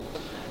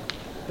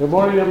Good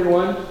morning,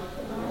 everyone.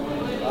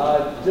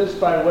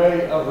 Just by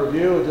way of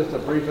review, just a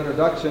brief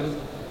introduction.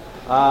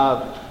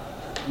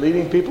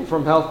 Leading people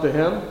from health to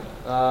Him.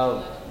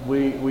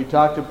 We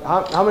talked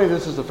about, how many of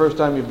this is the first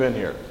time you've been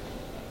here?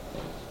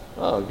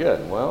 Oh,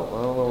 good. Well,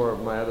 I don't know where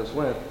my others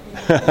went.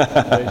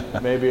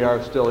 Maybe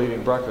are still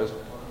eating breakfast.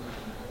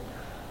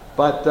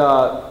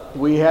 But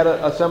we had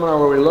a seminar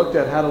where we looked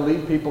at how to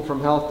lead people from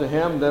health to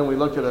Him. Then we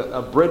looked at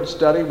a bridge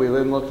study. We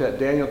then looked at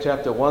Daniel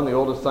chapter 1, the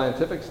oldest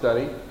scientific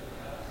study.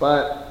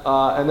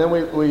 And then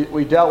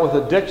we dealt with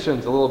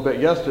addictions a little bit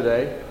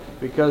yesterday,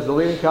 because the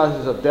leading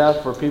causes of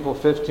death for people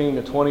 15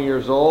 to 20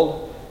 years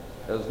old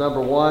is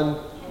number 1,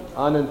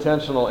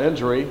 unintentional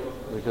injury,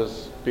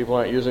 because people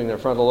aren't using their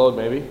frontal lobe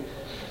maybe.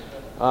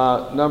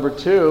 Number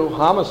 2,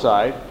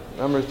 homicide.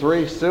 Number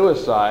 3,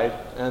 suicide.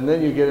 And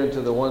then you get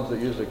into the ones that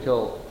usually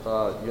kill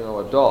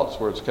adults,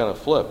 where it's kind of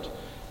flipped.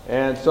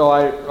 And so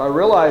I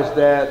realized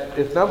that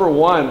if number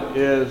 1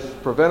 is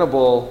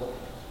preventable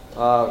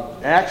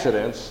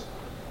accidents,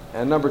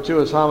 and number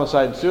 2 is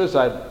homicide and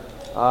suicide,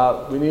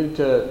 we need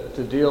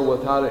to deal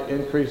with how to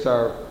increase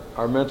our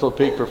mental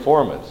peak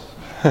performance.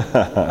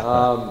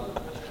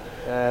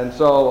 And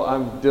so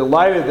I'm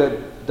delighted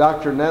that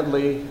Dr.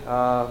 Nedley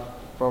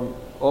from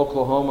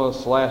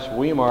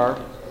Oklahoma/Weimar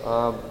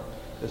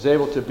is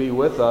able to be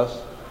with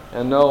us.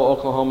 And no,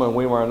 Oklahoma and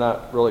Weimar are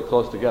not really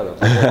close together.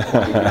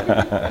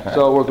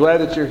 So we're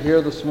glad that you're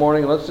here this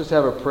morning. Let's just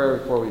have a prayer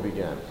before we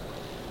begin.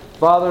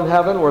 Father in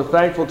heaven, we're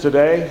thankful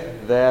today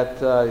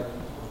that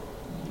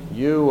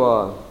you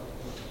are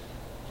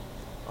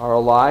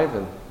alive,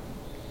 and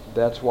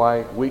that's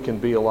why we can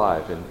be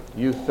alive. And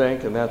you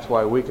think, and that's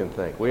why we can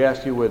think. We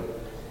ask you would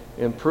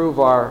improve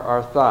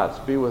our thoughts.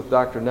 Be with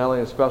Dr. Nellie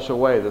in a special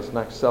way this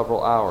next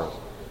several hours.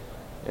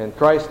 In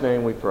Christ's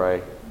name we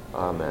pray.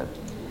 Amen.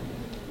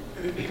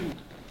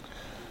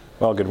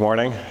 Well, good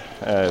morning.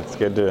 It's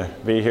good to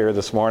be here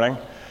this morning.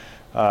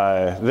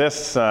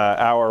 This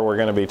hour we're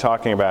going to be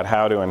talking about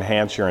how to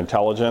enhance your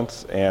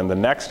intelligence, and the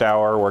next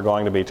hour we're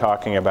going to be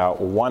talking about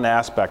one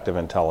aspect of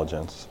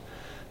intelligence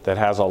that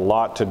has a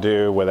lot to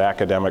do with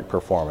academic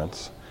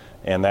performance,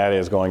 and that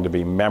is going to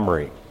be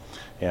memory.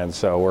 And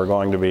so we're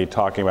going to be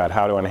talking about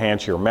how to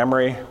enhance your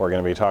memory. We're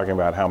going to be talking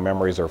about how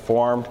memories are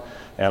formed,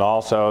 and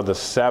also the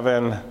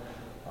 7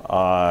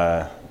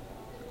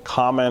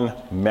 common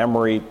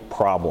memory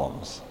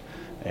problems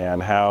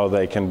and how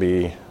they can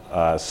be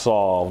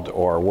solved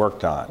or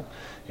worked on.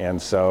 And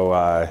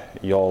so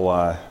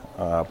you'll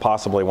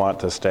possibly want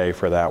to stay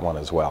for that one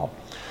as well.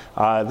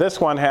 This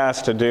one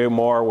has to do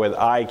more with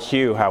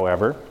IQ,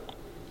 however.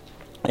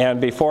 And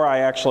before I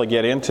actually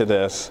get into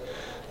this,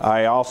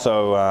 I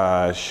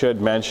also should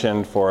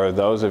mention for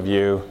those of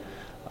you,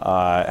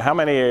 how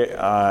many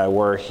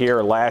were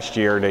here last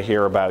year to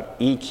hear about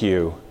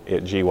EQ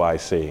at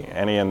GYC?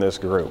 Any in this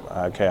group?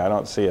 Okay, I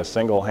don't see a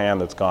single hand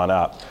that's gone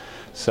up.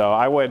 So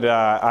I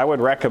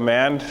would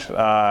recommend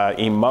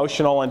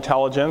emotional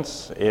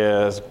intelligence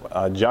is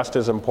just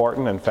as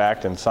important. In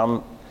fact, in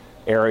some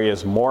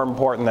areas more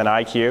important than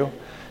IQ.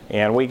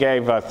 And we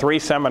gave 3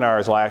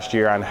 seminars last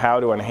year on how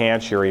to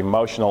enhance your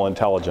emotional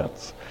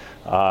intelligence.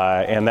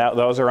 And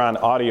those are on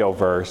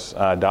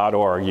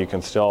audioverse.org. You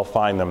can still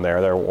find them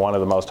there. They're one of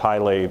the most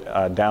highly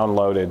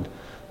downloaded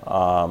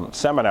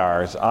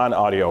seminars on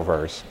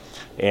Audioverse.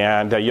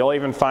 And you'll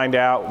even find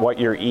out what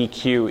your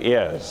EQ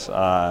is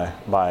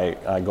by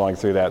going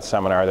through that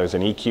seminar. There's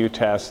an EQ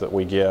test that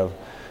we give,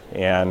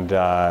 and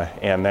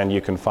then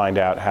you can find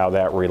out how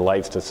that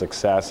relates to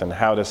success and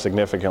how to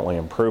significantly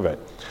improve it.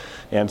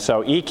 And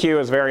so EQ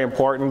is very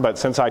important, but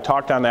since I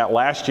talked on that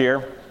last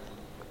year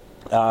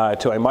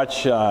to a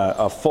much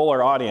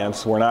fuller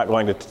audience, we're not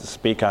going to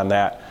speak on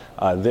that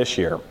this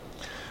year.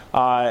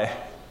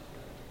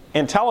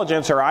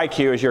 Intelligence, or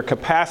IQ, is your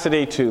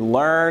capacity to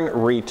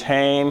learn,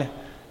 retain,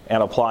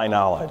 and apply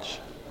knowledge.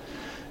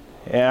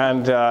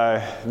 And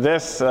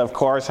this, of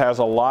course, has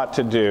a lot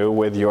to do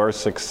with your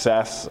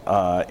success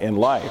in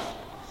life.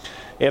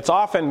 It's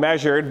often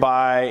measured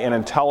by an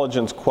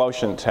intelligence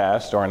quotient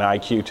test or an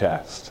IQ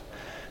test.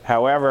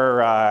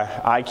 However,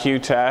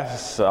 IQ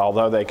tests,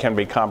 although they can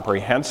be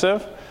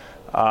comprehensive,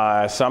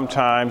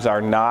 sometimes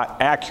are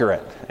not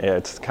accurate.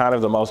 It's kind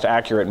of the most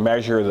accurate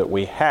measure that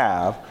we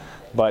have,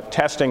 but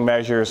testing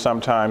measures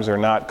sometimes are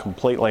not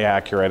completely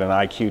accurate, and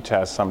IQ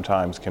tests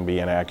sometimes can be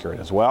inaccurate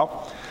as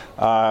well.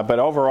 But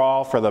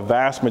overall, for the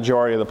vast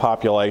majority of the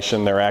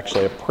population, they're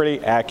actually a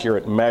pretty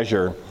accurate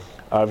measure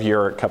of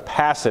your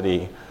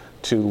capacity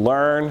to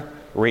learn,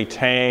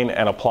 retain,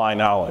 and apply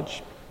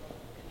knowledge.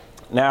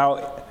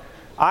 Now,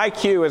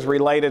 IQ is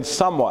related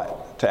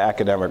somewhat to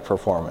academic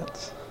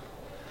performance.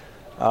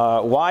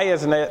 Why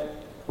isn't it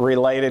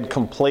related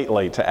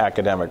completely to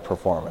academic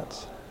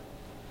performance?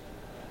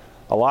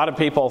 A lot of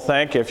people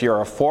think if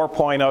you're a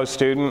 4.0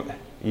 student,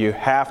 you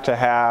have to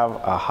have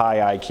a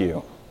high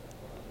IQ.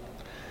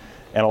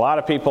 And a lot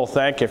of people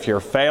think if you're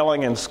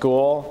failing in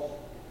school,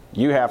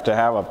 you have to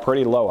have a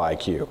pretty low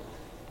IQ.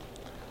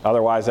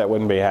 Otherwise, that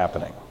wouldn't be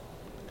happening.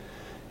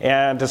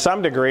 And to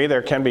some degree,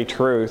 there can be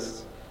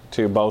truth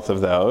to both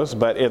of those,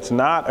 but it's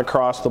not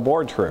across the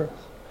board true.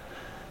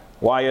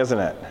 Why isn't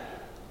it?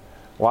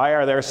 Why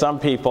are there some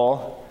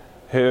people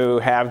who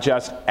have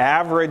just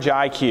average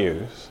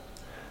IQs?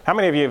 How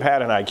many of you have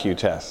had an IQ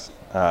test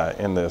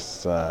in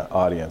this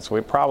audience?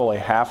 Probably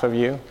half of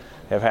you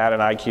have had an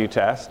IQ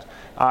test.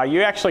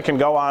 You actually can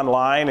go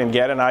online and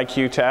get an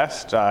IQ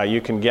test. You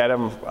can get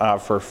them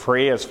for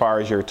free as far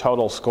as your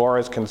total score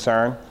is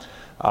concerned.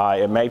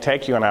 It may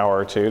take you an hour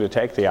or two to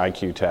take the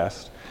IQ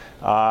test.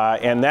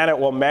 And then it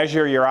will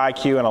measure your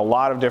IQ in a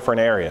lot of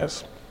different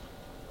areas.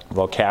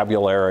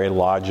 Vocabulary,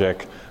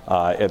 logic,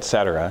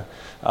 etc.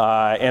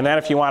 And then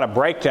if you want a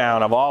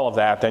breakdown of all of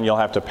that, then you'll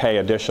have to pay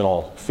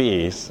additional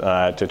fees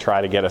to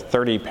try to get a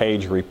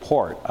 30-page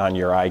report on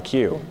your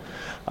IQ.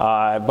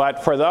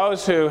 But for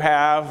those who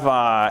have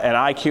an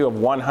IQ of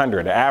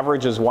 100,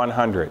 average is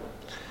 100.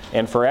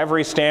 And for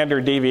every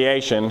standard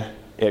deviation,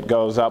 it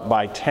goes up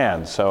by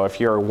 10. So if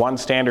you're one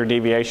standard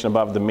deviation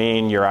above the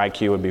mean, your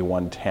IQ would be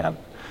 110.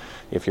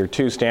 If you're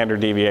 2 standard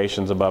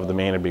deviations above the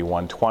mean, it'd be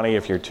 120.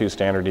 If you're 2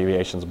 standard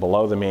deviations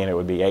below the mean, it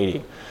would be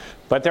 80.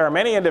 But there are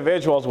many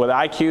individuals with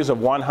IQs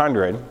of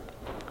 100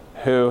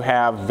 who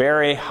have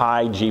very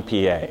high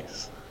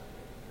GPAs.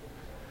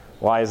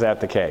 Why is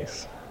that the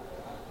case?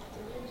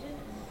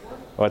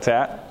 What's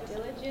that?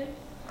 Diligence.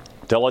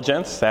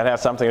 Diligence, that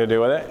has something to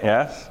do with it,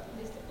 yes?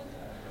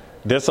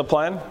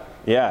 Discipline,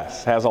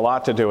 yes, has a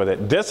lot to do with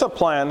it.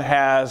 Discipline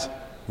has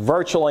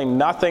virtually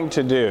nothing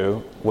to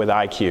do with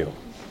IQ.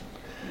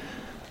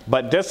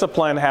 But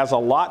discipline has a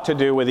lot to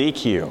do with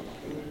EQ.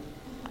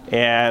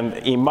 And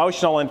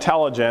emotional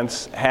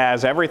intelligence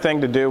has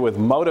everything to do with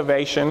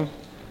motivation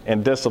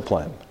and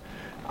discipline.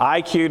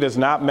 IQ does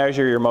not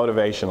measure your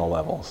motivational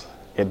levels.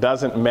 It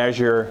doesn't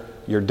measure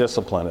your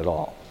discipline at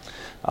all.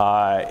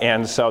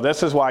 And so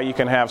this is why you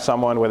can have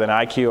someone with an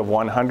IQ of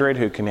 100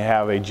 who can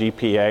have a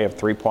GPA of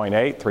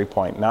 3.8,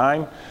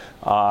 3.9,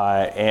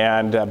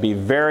 and be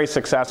very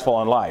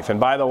successful in life. And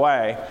by the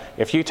way,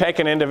 if you take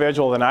an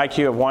individual with an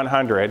IQ of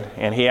 100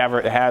 and he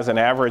has an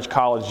average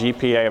college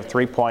GPA of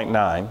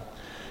 3.9,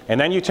 and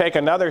then you take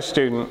another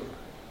student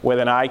with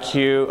an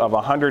IQ of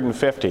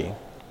 150,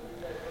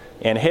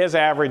 and his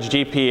average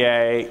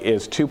GPA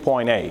is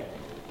 2.8.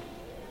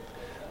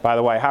 By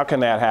the way, how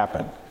can that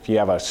happen? If you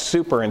have a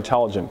super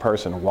intelligent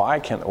person, why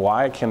can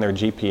their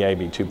GPA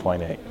be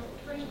 2.8?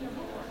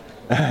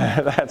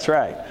 That's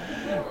right.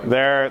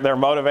 Their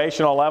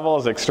motivational level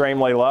is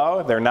extremely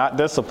low. They're not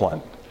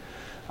disciplined.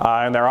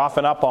 And they're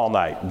often up all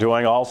night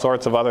doing all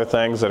sorts of other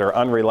things that are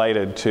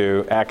unrelated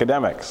to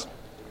academics.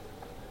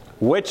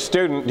 Which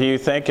student do you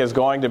think is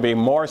going to be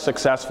more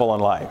successful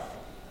in life?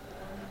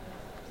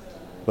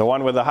 The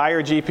one with the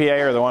higher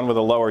GPA or the one with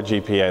the lower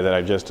GPA that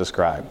I just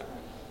described?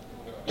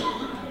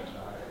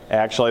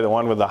 Actually, the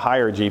one with the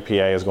higher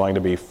GPA is going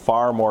to be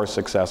far more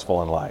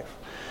successful in life.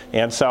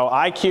 And so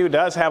IQ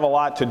does have a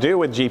lot to do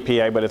with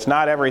GPA, but it's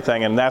not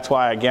everything, and that's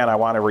why, again, I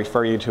want to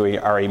refer you to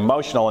our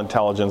emotional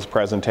intelligence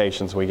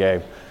presentations we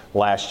gave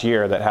last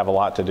year that have a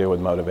lot to do with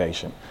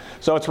motivation.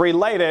 So it's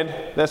related.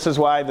 This is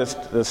why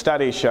the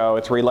studies show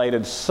it's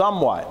related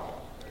somewhat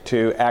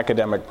to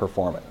academic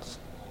performance.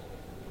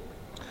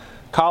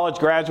 College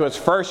graduates'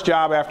 first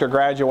job after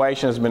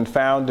graduation has been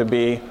found to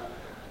be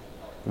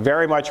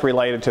very much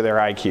related to their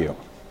IQ.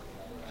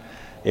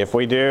 If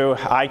we do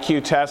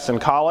IQ tests in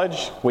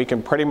college, we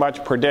can pretty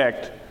much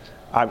predict,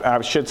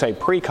 I should say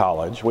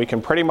pre-college, we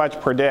can pretty much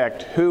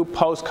predict who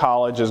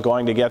post-college is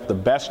going to get the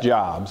best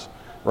jobs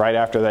right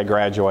after they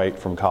graduate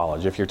from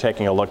college, if you're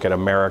taking a look at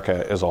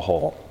America as a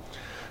whole.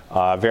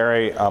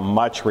 Very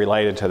much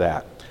related to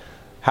that.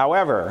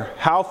 However,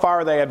 how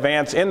far they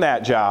advance in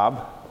that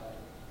job,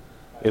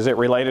 is it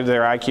related to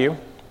their IQ?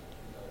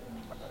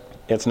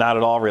 It's not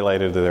at all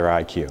related to their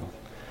IQ.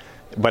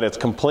 But it's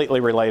completely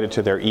related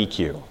to their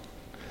EQ.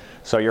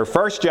 So your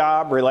first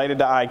job related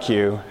to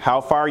IQ,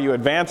 how far you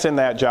advance in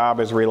that job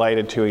is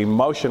related to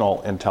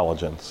emotional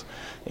intelligence.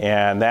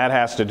 And that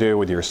has to do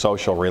with your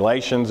social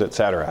relations,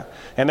 etc.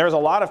 And there's a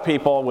lot of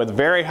people with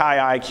very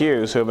high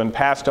IQs who have been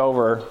passed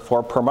over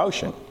for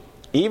promotion,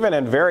 even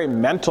in very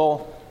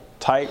mental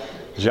type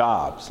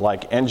jobs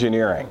like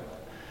engineering.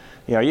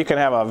 You know, you can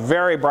have a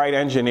very bright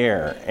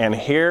engineer, and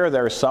here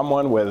there's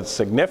someone with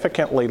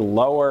significantly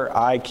lower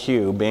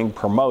IQ being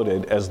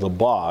promoted as the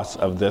boss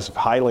of this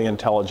highly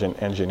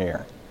intelligent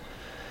engineer.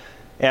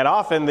 And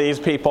often these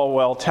people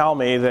will tell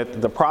me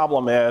that the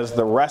problem is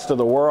the rest of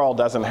the world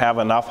doesn't have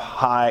a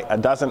high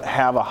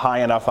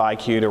enough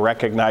IQ to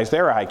recognize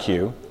their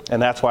IQ,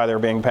 and that's why they're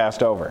being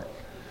passed over.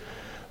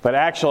 But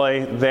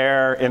actually,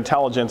 their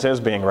intelligence is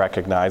being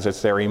recognized.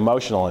 It's their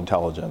emotional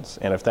intelligence.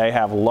 And if they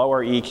have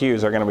lower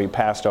EQs, they're going to be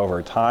passed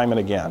over time and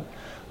again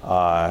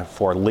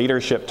for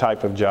leadership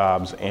type of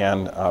jobs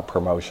and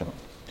promotion.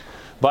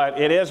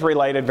 But it is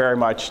related very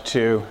much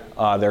to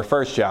their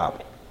first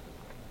job.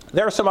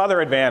 There are some other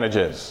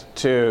advantages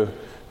to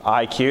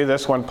IQ.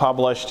 This one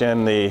published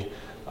in the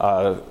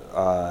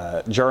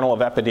Journal of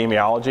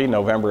Epidemiology,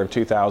 November of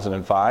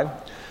 2005.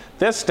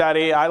 This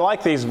study, I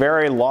like these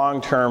very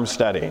long-term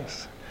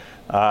studies.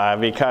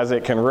 because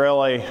it can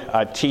really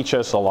teach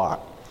us a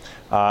lot.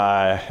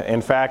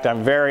 In fact,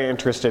 I'm very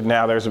interested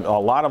now. There's a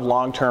lot of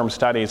long-term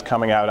studies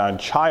coming out on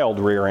child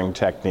rearing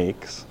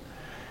techniques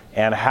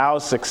and how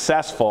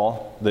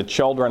successful the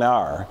children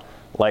are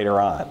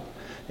later on.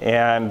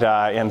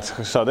 And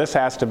so this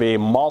has to be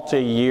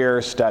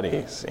multi-year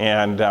studies,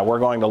 and we're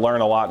going to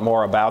learn a lot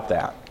more about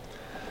that.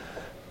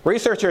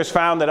 Researchers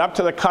found that up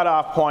to the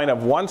cutoff point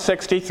of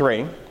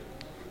 163,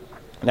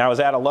 now is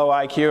that a low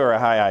IQ or a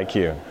high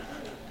IQ?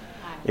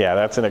 Yeah,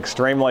 that's an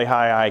extremely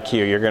high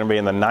IQ. You're going to be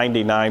in the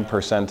 99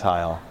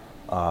 percentile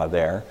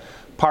there.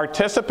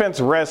 Participants'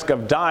 risk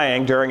of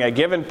dying during a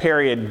given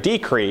period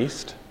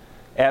decreased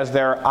as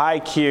their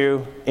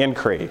IQ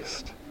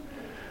increased.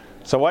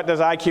 So what does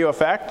IQ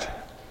affect?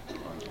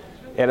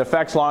 It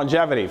affects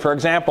longevity. For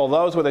example,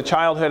 those with a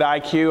childhood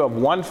IQ of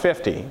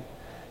 150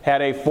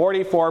 had a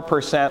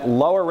 44%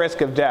 lower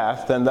risk of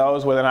death than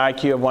those with an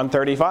IQ of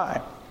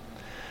 135.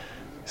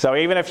 So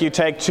even if you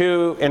take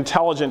two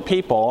intelligent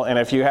people, and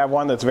if you have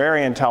one that's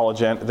very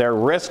intelligent, their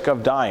risk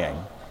of dying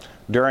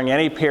during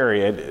any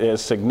period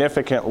is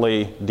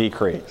significantly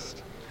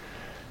decreased.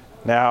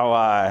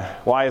 Now,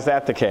 why is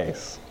that the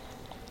case?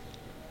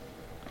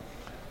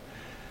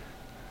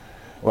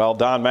 Well,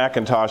 Don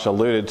McIntosh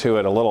alluded to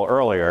it a little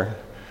earlier.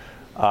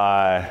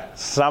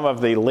 Some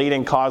of the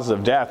leading causes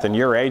of death in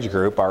your age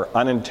group are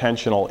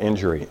unintentional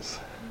injuries,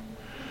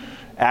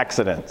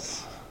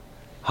 accidents,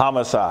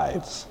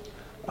 homicides,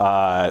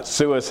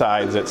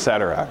 suicides,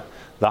 etc.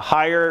 The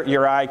higher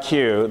your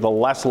IQ, the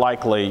less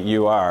likely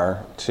you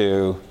are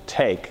to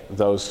take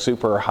those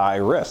super high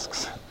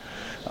risks.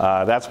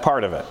 That's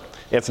part of it.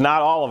 It's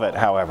not all of it,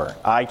 however.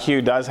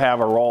 IQ does have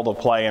a role to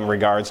play in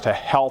regards to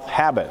health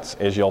habits,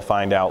 as you'll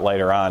find out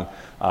later on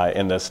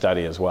in this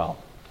study as well.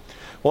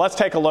 Well, let's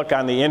take a look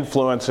on the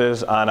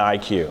influences on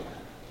IQ.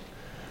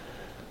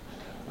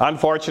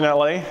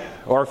 Unfortunately,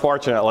 or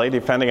fortunately,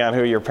 depending on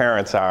who your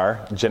parents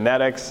are,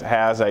 genetics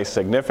has a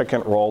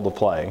significant role to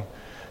play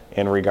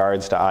in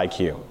regards to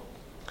IQ.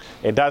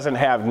 It doesn't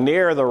have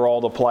near the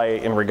role to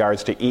play in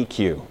regards to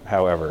EQ,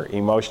 however,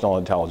 emotional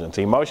intelligence.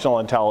 Emotional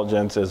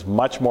intelligence is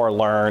much more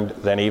learned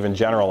than even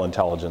general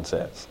intelligence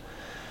is.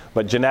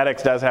 But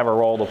genetics does have a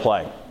role to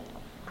play.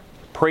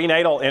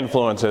 Prenatal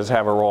influences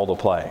have a role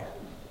to play.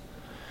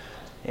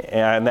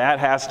 And that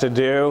has to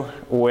do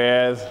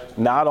with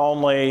not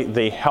only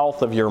the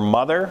health of your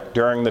mother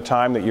during the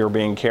time that you're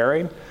being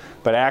carried,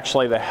 but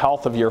actually the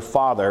health of your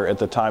father at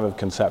the time of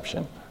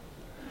conception.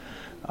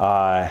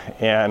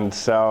 And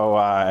so,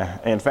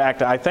 in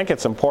fact, I think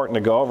it's important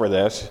to go over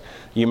this.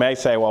 You may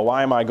say, well,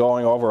 why am I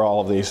going over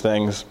all of these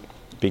things?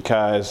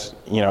 Because,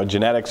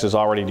 genetics is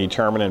already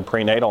determined and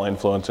prenatal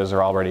influences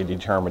are already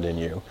determined in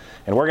you.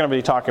 And we're going to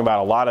be talking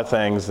about a lot of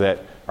things that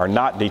are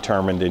not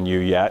determined in you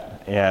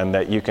yet and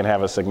that you can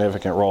have a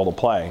significant role to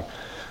play.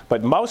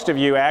 But most of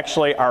you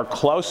actually are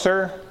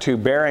closer to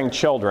bearing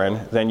children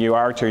than you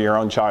are to your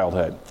own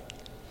childhood.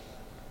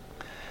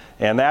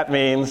 And that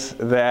means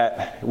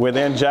that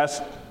within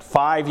just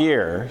 5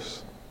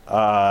 years,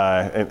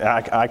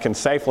 I can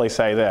safely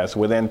say this,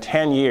 within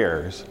 10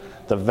 years,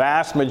 the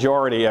vast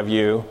majority of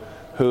you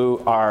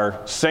who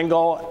are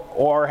single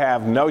or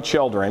have no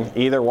children,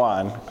 either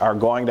one, are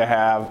going to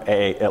have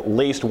at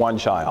least one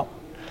child.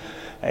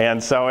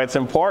 And so it's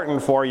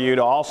important for you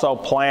to also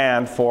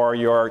plan for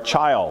your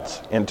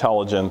child's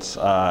intelligence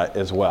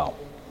as well.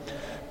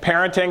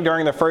 Parenting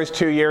during the first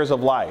 2 years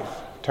of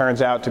life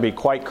turns out to be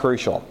quite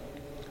crucial.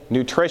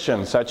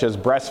 Nutrition, such as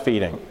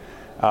breastfeeding,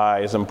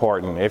 is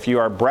important. If you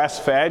are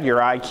breastfed, your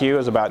IQ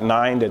is about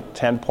 9 to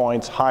 10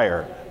 points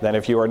higher than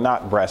if you are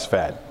not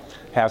breastfed.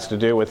 It has to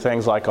do with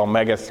things like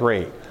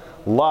omega-3.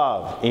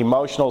 Love,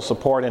 emotional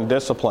support, and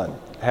discipline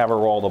have a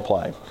role to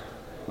play.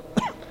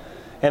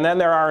 And then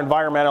there are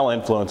environmental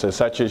influences,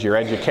 such as your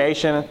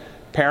education,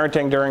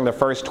 parenting during the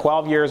first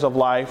 12 years of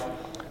life,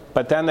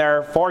 but then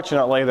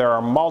fortunately, there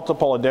are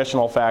multiple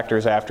additional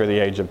factors after the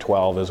age of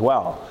 12 as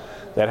well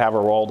that have a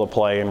role to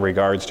play in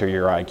regards to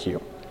your IQ.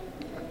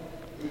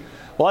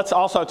 Well, let's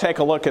also take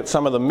a look at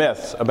some of the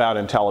myths about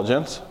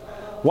intelligence.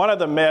 One of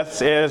the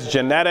myths is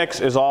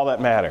genetics is all that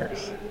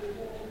matters.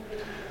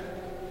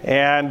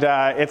 And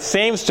it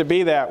seems to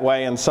be that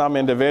way in some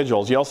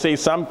individuals. You'll see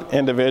some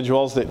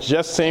individuals that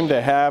just seem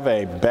to have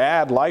a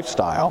bad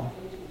lifestyle,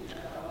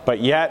 but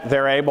yet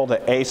they're able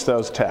to ace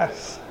those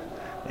tests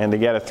and to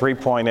get a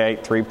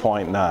 3.8,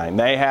 3.9.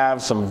 They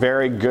have some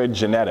very good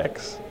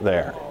genetics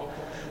there.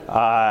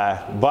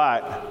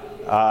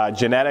 But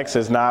genetics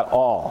is not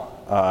all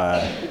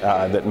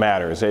that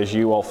matters. As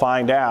you will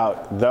find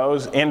out,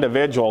 those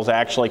individuals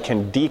actually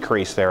can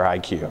decrease their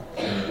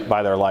IQ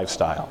by their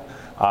lifestyle.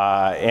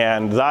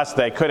 And thus,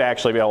 they could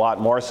actually be a lot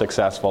more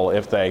successful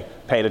if they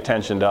paid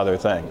attention to other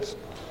things.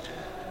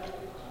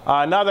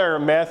 Another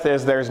myth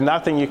is there's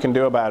nothing you can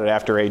do about it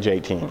after age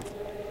 18.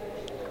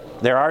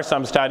 There are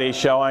some studies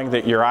showing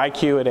that your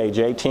IQ at age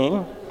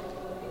 18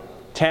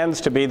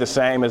 tends to be the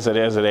same as it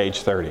is at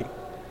age 30.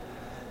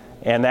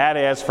 And that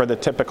is for the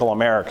typical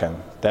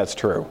American, that's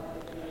true.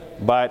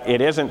 but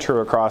it isn't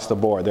true across the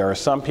board. There are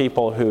some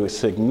people who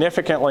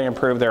significantly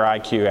improve their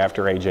IQ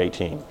after age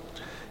 18.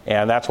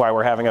 And that's why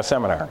we're having a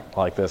seminar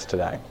like this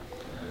today.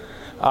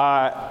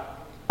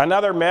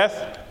 Another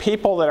myth,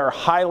 people that are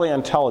highly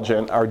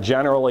intelligent are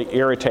generally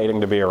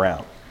irritating to be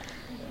around.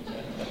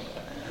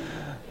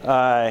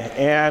 I've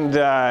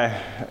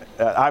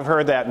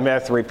heard that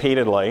myth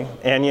repeatedly.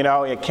 And you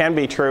know, it can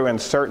be true in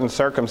certain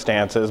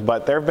circumstances,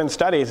 but there have been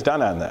studies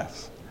done on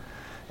this.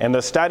 And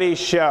the studies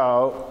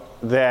show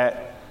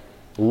that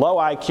low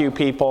IQ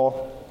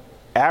people,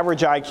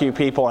 average IQ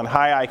people, and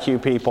high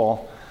IQ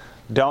people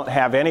don't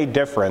have any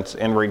difference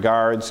in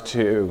regards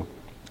to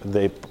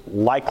the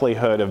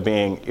likelihood of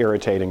being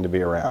irritating to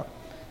be around.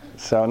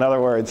 So in other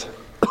words,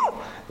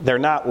 they're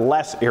not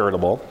less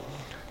irritable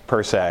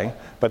per se,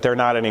 but they're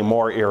not any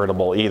more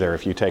irritable either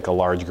if you take a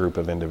large group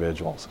of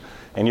individuals.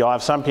 And you'll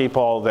have some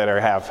people that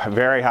have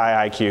very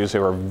high IQs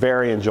who are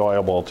very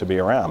enjoyable to be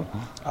around,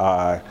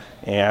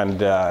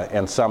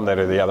 and some that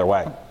are the other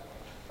way.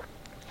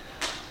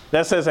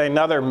 This is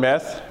another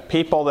myth.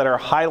 People that are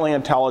highly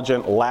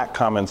intelligent lack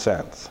common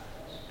sense.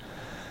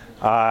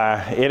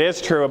 It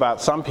is true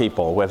about some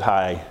people with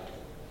high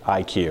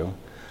IQ,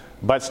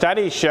 but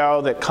studies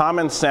show that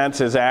common sense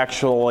is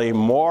actually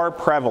more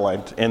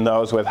prevalent in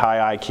those with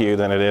high IQ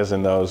than it is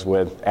in those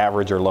with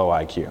average or low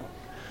IQ.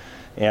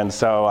 And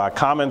so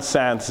common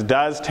sense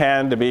does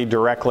tend to be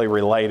directly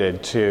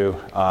related to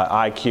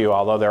IQ,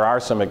 although there are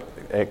some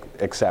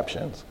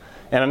exceptions.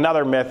 And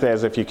another myth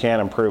is if you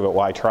can't improve it,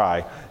 why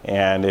try?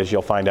 And as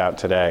you'll find out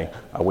today,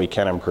 we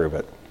can improve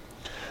it.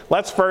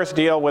 Let's first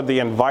deal with the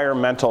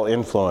environmental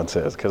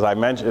influences, because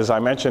as I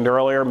mentioned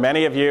earlier,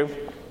 many of you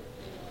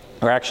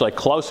are actually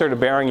closer to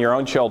bearing your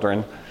own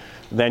children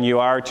than you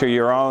are to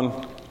your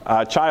own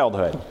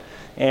childhood.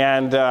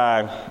 And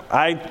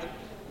I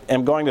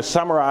am going to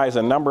summarize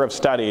a number of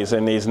studies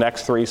in these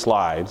next 3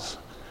 slides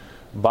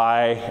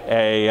by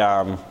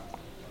a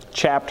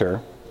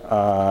chapter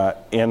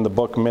in the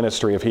book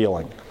Ministry of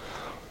Healing.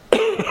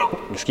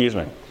 Excuse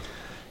me.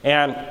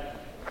 And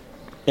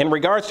in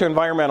regards to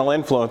environmental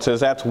influences,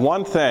 that's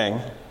one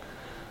thing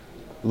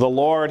the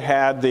Lord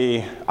had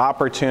the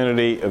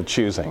opportunity of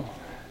choosing.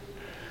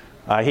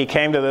 He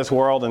came to this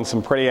world in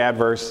some pretty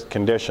adverse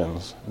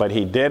conditions, but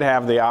he did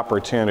have the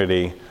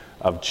opportunity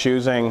of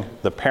choosing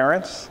the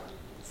parents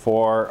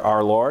for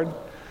our Lord,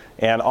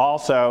 and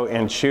also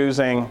in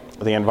choosing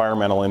the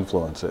environmental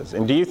influences.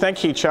 And do you think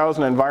he chose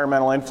an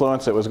environmental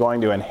influence that was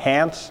going to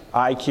enhance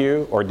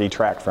IQ or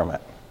detract from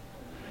it?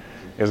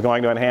 It was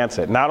going to enhance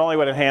it. Not only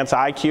would it enhance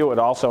IQ, it would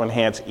also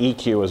enhance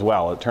EQ as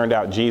well. It turned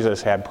out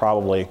Jesus had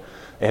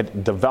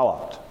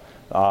developed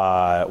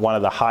one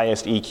of the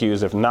highest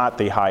EQs, if not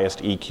the highest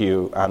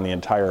EQ on the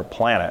entire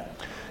planet.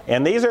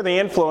 And these are the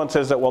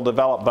influences that will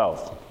develop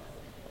both.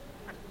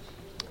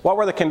 What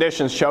were the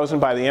conditions chosen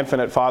by the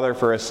infinite Father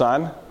for his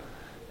Son?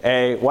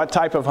 A what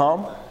type of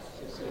home?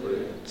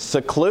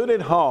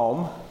 Secluded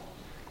home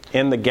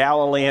in the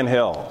Galilean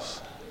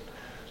hills.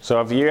 So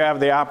if you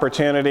have the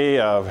opportunity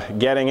of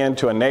getting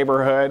into a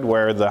neighborhood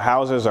where the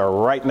houses are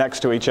right next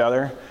to each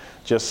other,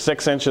 just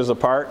 6 inches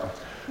apart,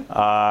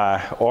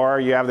 or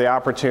you have the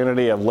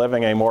opportunity of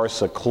living in a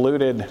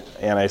secluded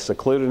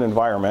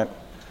environment,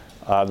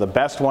 the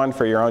best one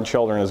for your own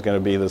children is going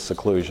to be the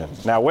seclusion.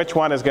 Now, which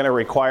one is going to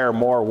require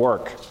more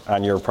work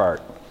on your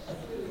part?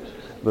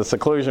 The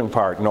seclusion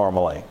part,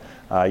 normally.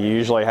 You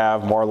usually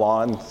have more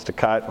lawns to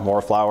cut,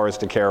 more flowers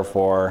to care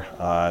for,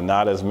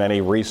 not as many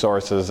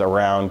resources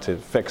around to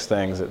fix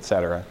things,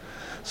 etc.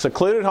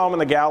 Secluded home in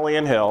the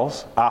Galilean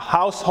hills, a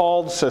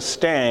household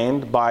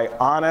sustained by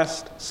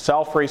honest,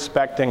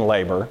 self-respecting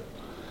labor,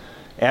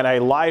 and a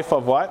life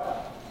of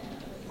what?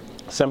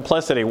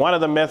 Simplicity. One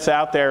of the myths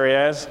out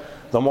there is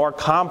the more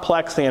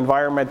complex the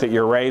environment that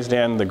you're raised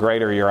in, the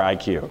greater your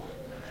IQ.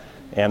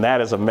 And that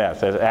is a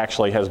myth. It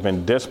actually has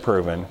been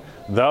disproven.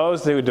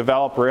 Those who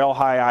develop real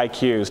high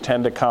IQs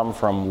tend to come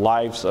from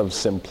lives of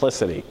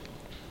simplicity.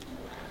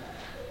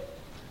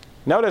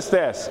 Notice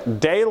this,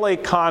 daily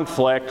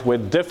conflict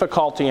with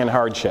difficulty and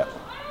hardship.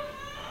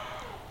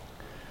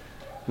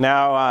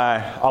 Now,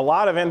 a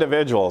lot of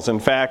individuals, in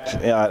fact,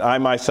 I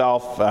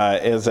myself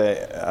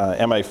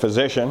am a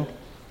physician,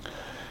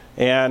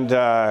 and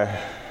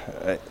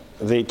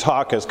the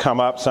talk has come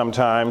up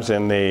sometimes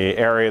in the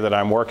area that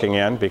I'm working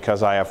in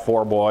because I have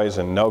 4 boys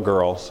and no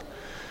girls,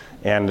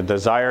 and the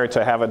desire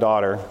to have a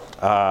daughter,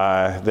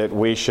 that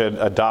we should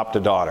adopt a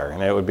daughter.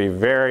 And it would be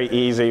very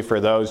easy for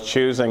those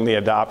choosing the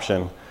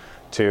adoption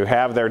to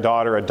have their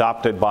daughter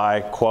adopted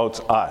by, quotes,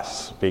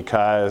 us,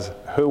 because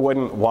who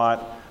wouldn't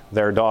want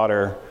their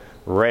daughter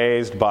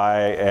raised by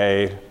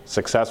a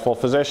successful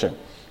physician?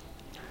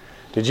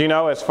 Did you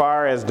know, as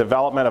far as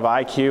development of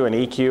IQ and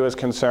EQ is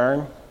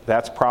concerned,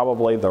 that's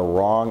probably the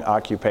wrong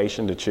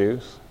occupation to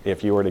choose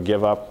if you were to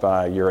give up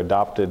your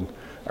adopted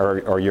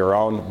or your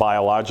own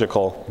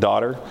biological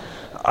daughter?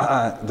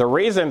 The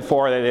reason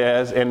for it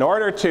is, in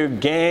order to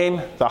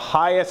gain the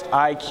highest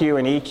IQ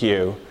and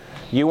EQ,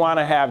 you want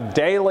to have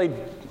daily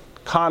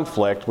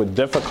conflict with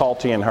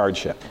difficulty and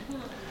hardship.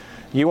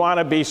 You want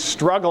to be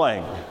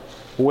struggling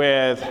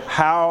with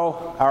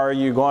how are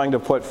you going to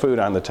put food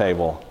on the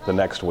table the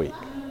next week.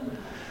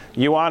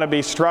 You want to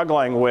be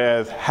struggling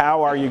with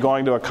how are you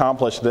going to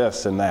accomplish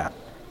this and that.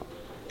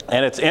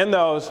 And it's in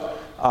those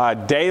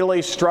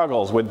daily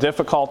struggles with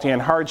difficulty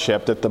and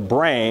hardship that the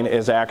brain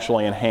is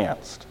actually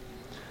enhanced.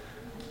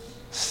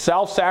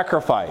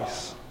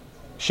 Self-sacrifice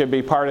should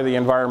be part of the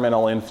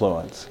environmental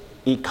influence.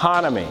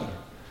 Economy.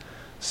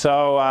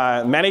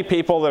 So many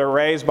people that are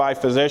raised by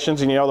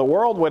physicians, and you know, the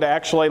world would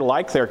actually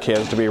like their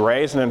kids to be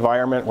raised in an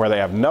environment where they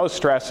have no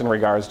stress in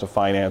regards to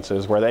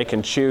finances, where they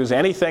can choose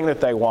anything that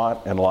they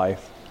want in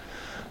life,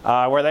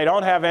 where they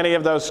don't have any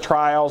of those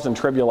trials and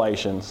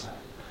tribulations.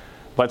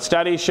 But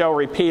studies show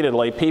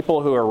repeatedly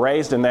people who are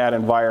raised in that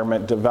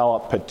environment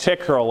develop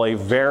particularly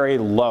very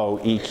low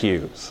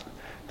EQs.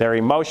 Their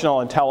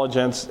emotional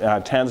intelligence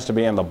tends to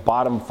be in the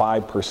bottom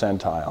 5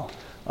 percentile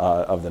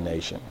of the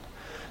nation.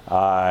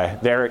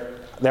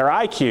 Their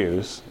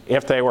IQs,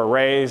 if they were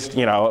raised,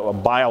 you know,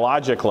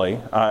 biologically,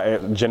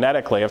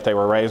 genetically, if they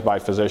were raised by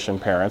physician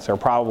parents, they're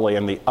probably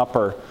in the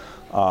upper,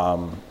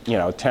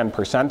 10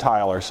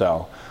 percentile or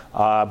so.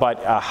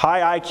 But a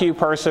high IQ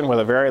person with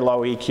a very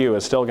low EQ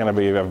is still going to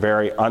be a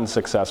very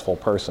unsuccessful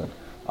person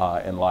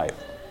in life.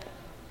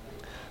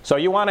 So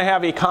you want to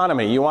have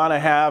economy. You want to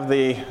have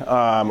the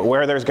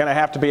where there's going to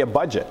have to be a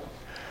budget,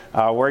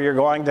 where you're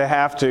going to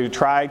have to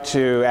try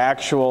to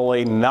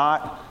actually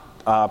not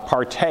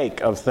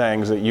partake of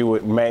things that you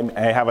may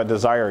have a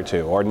desire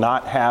to, or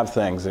not have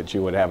things that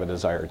you would have a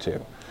desire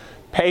to.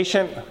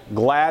 Patient,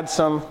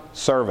 gladsome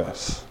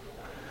service.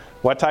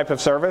 What type of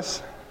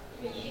service?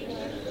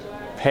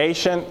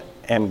 Patient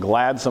and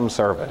gladsome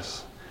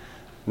service.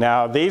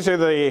 Now, these are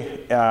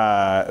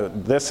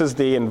this is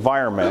the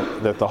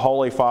environment that the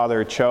Holy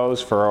Father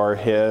chose for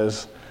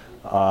his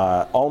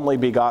only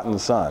begotten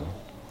Son.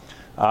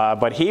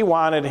 But he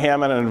wanted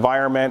him in an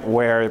environment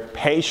where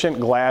patient,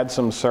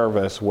 gladsome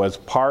service was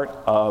part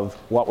of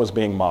what was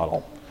being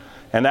modeled.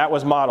 And that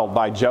was modeled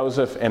by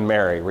Joseph and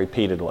Mary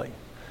repeatedly.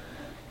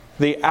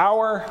 The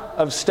hour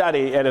of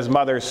study at his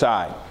mother's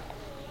side.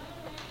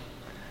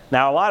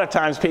 Now, a lot of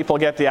times people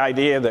get the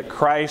idea that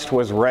Christ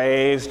was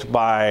raised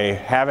by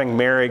having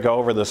Mary go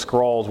over the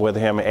scrolls with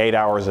him 8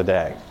 hours a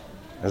day.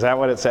 Is that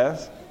what it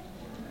says?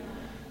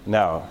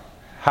 No.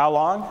 How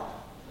long?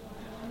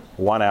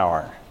 1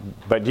 hour.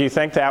 But do you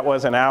think that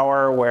was an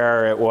hour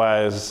where it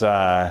was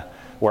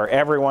where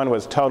everyone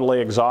was totally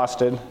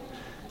exhausted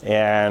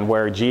and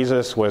where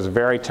Jesus was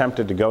very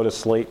tempted to go to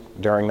sleep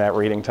during that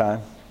reading time?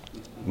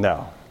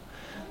 No.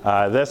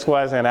 This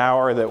was an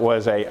hour that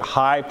was a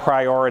high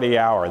priority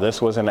hour.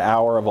 This was an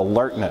hour of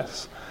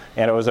alertness.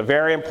 And it was a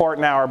very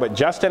important hour, but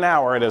just an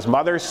hour at his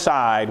mother's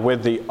side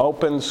with the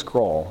open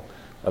scroll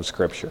of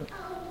Scripture.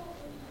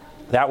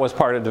 That was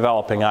part of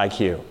developing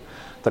IQ.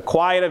 The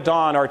quiet of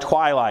dawn or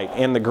twilight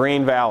in the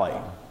Green Valley.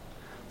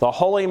 The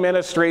holy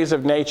ministries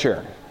of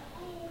nature.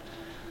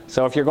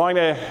 So if you're going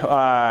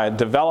to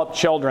develop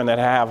children that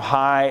have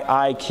high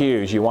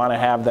IQs, you want to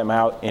have them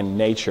out in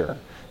nature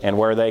and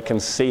where they can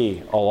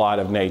see a lot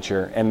of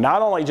nature. And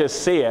not only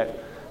just see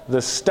it, the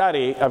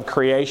study of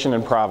creation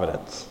and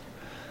providence,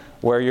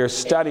 where you're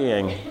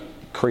studying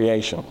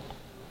creation.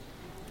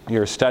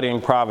 You're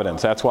studying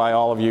providence. That's why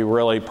all of you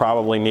really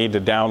probably need to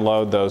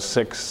download those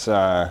 6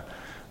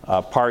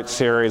 part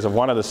series of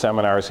one of the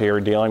seminars here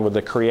dealing with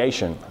the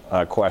creation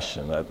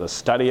question. The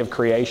study of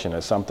creation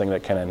is something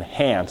that can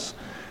enhance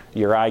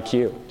your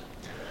IQ.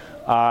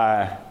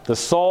 The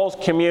soul's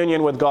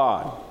communion with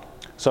God.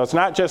 So it's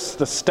not just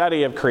the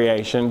study of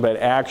creation, but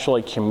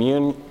actually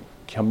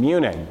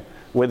communing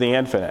with the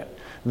infinite.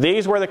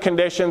 These were the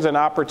conditions and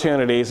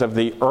opportunities of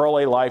the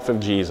early life of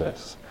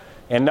Jesus.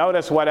 And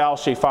notice what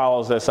else she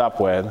follows this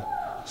up with.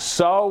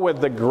 So with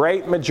the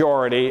great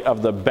majority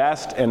of the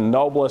best and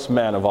noblest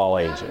men of all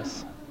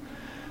ages.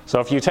 So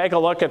if you take a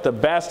look at the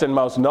best and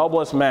most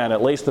noblest men,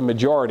 at least the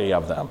majority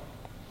of them,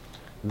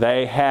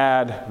 they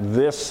had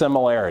this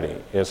similarity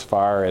as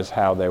far as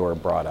how they were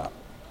brought up.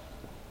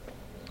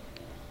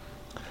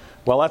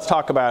 Well, let's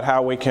talk about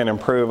how we can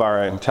improve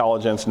our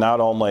intelligence, not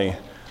only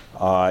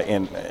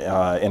in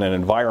an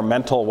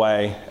environmental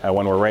way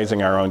when we're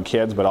raising our own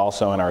kids, but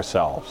also in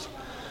ourselves.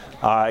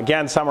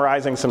 Again,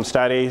 summarizing some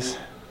studies,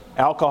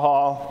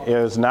 alcohol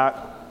is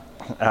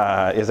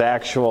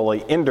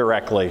actually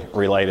indirectly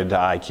related to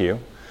IQ.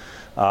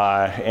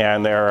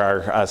 And there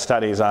are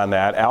studies on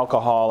that.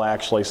 Alcohol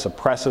actually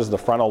suppresses the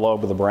frontal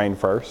lobe of the brain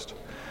first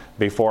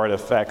before it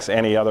affects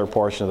any other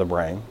portion of the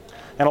brain.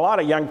 And a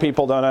lot of young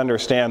people don't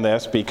understand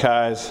this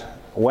because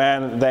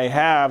when they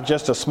have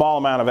just a small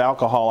amount of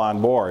alcohol on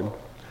board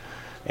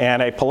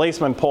and a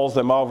policeman pulls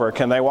them over,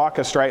 can they walk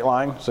a straight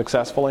line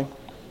successfully?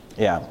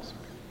 Yeah.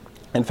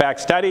 In fact,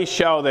 studies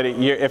show that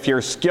if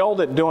you're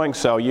skilled at doing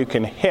so, you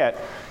can hit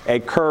a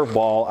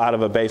curveball out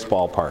of a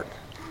baseball park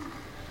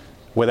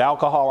with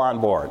alcohol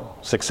on board.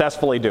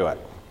 Successfully do it.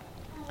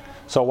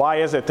 So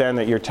why is it then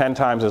that you're 10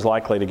 times as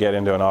likely to get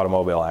into an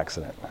automobile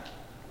accident?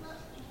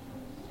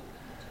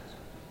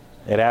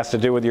 It has to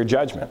do with your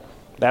judgment.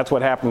 That's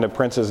what happened to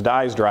Princess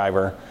Di's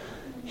driver.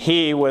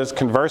 he was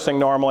conversing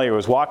normally, he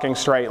was walking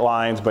straight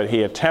lines, but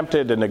he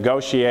attempted to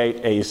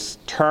negotiate a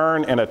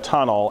turn in a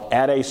tunnel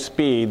at a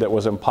speed that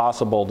was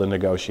impossible to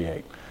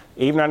negotiate,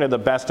 even under the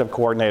best of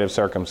coordinated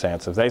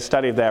circumstances. They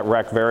studied that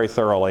wreck very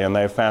thoroughly, and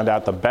they found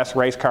out the best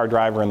race car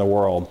driver in the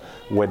world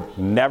would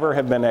never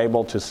have been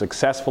able to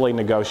successfully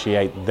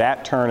negotiate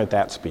that turn at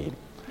that speed.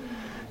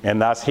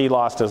 And thus he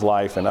lost his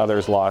life, and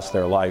others lost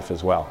their life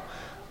as well.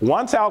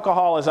 Once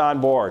alcohol is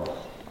on board,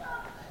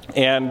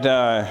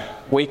 and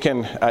we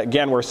can,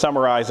 again, we're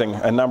summarizing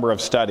a number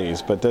of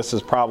studies, but this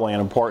is probably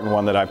an important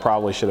one that I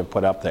probably should have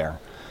put up there.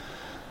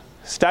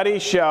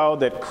 Studies show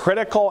that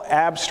critical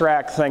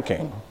abstract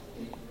thinking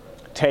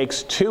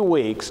takes 2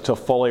 weeks to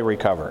fully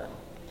recover.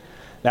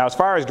 Now, as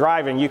far as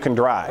driving, you can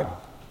drive.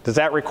 Does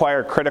that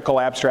require critical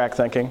abstract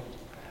thinking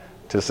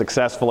to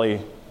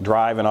successfully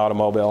drive an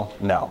automobile?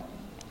 No.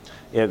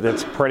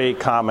 It's pretty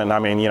common. I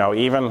mean,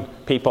 even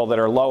people that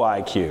are low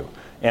IQ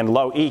and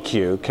low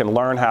EQ can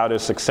learn how to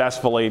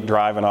successfully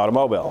drive an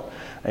automobile.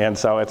 And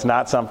so it's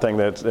not something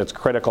that's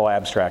critical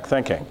abstract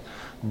thinking.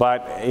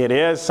 But it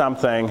is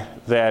something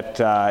that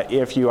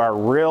if you are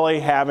really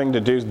having to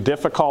do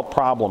difficult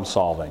problem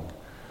solving,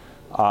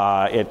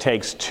 it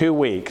takes 2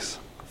 weeks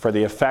for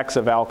the effects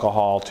of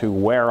alcohol to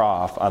wear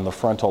off on the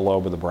frontal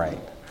lobe of the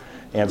brain.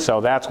 And so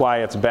that's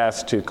why it's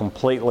best to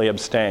completely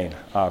abstain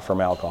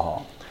from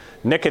alcohol.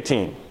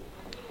 Nicotine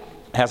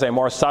has a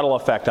more subtle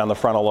effect on the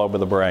frontal lobe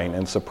of the brain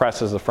and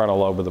suppresses the frontal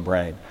lobe of the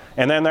brain.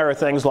 And then there are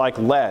things like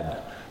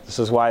lead. This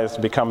is why it's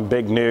become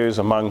big news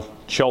among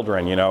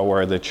children,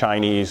 where the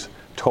Chinese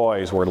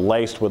toys were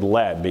laced with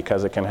lead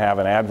because it can have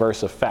an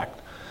adverse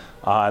effect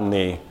on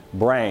the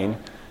brain.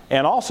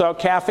 And also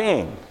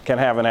caffeine can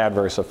have an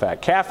adverse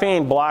effect.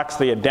 Caffeine blocks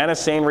the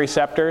adenosine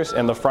receptors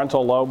in the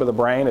frontal lobe of the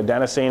brain.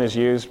 Adenosine is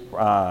used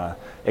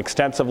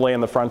extensively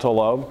in the frontal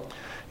lobe.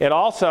 It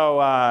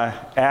also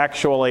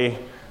actually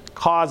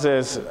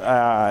causes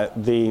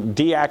the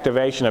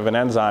deactivation of an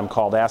enzyme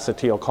called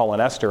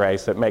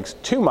acetylcholinesterase that makes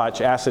too much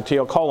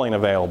acetylcholine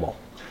available.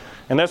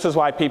 And this is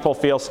why people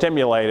feel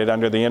stimulated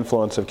under the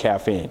influence of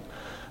caffeine.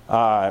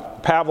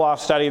 Pavlov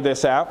studied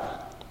this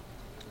out.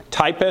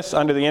 Typists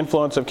under the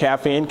influence of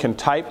caffeine can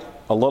type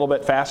a little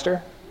bit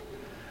faster,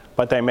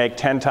 but they make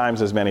 10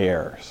 times as many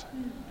errors.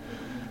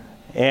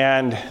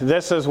 And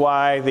this is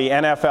why the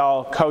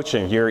NFL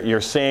coaching,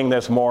 you're seeing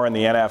this more in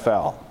the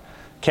NFL.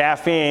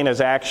 Caffeine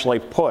is actually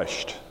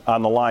pushed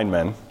on the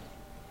linemen,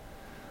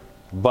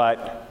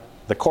 but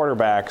the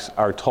quarterbacks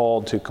are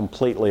told to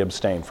completely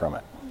abstain from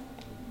it.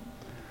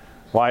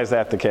 Why is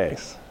that the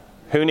case?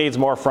 Who needs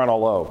more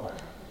frontal lobe?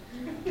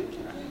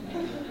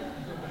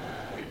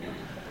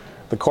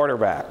 The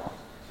quarterback.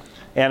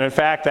 And in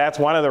fact, that's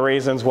one of the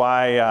reasons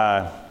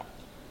why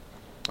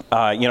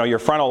your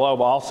frontal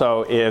lobe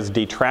also is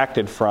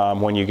detracted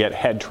from when you get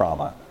head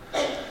trauma.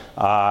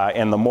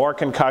 And the more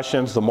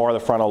concussions, the more the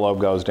frontal lobe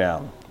goes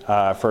down.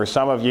 For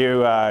some of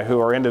you who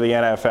are into the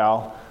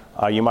NFL,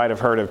 you might have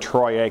heard of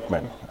Troy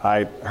Aikman.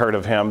 I heard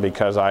of him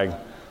because I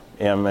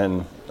am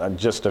in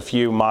just a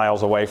few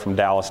miles away from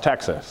Dallas,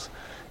 Texas.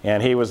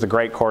 And he was the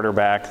great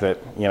quarterback that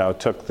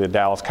took the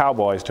Dallas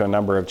Cowboys to a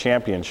number of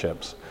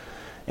championships.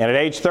 And at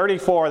age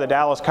 34, the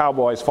Dallas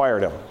Cowboys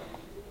fired him.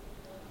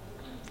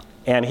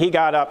 And he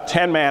got up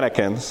 10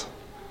 mannequins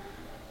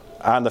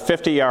on the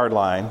 50-yard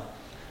line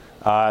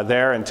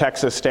there in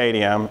Texas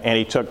Stadium, and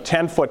he took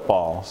 10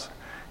 footballs,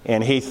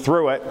 and he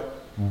threw it,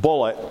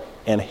 bullet,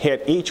 and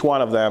hit each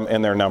one of them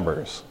in their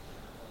numbers.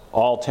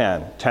 All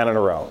 10 in a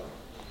row.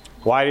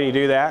 Why did he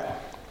do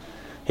that?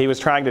 He was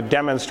trying to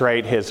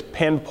demonstrate his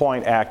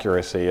pinpoint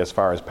accuracy as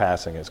far as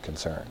passing is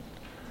concerned.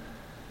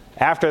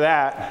 After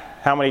that,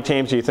 how many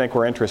teams do you think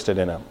were interested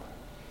in him?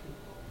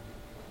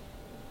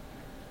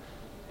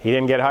 He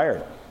didn't get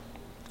hired.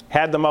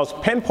 Had the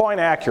most pinpoint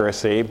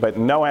accuracy, but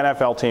no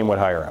NFL team would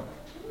hire him.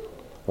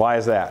 Why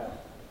is that?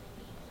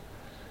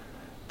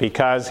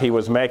 Because he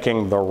was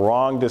making the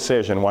wrong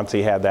decision once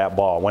he had that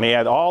ball. When he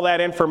had all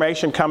that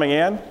information coming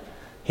in,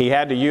 he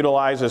had to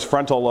utilize his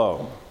frontal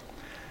lobe.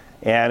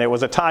 And it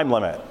was a time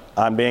limit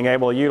on being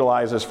able to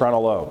utilize his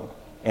frontal lobe.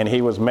 And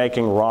he was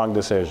making wrong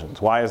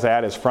decisions. Why is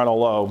that? His frontal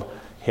lobe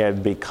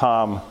had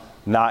become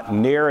not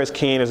near as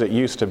keen as it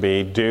used to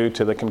be due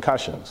to the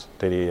concussions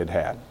that he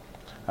had,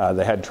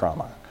 the head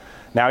trauma.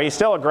 Now, he's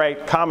still a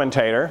great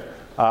commentator.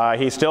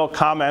 He still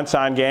comments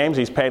on games.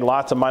 He's paid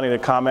lots of money to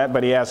comment,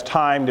 but he has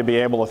time to be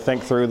able to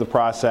think through the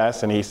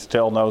process, and he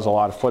still knows a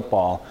lot of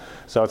football.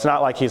 So it's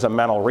not like he's a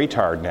mental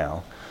retard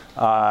now.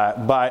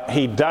 But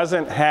he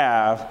doesn't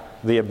have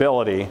the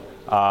ability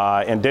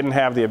and didn't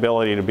have the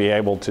ability to be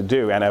able to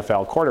do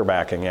NFL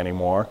quarterbacking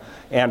anymore.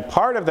 And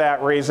part of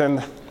that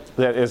reason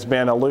that has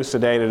been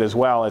elucidated as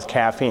well is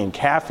caffeine.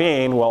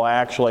 Caffeine will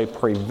actually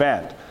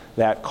prevent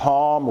that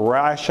calm,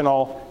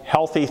 rational,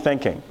 healthy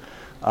thinking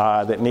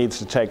that needs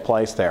to take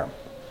place there.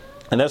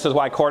 And this is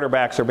why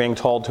quarterbacks are being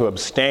told to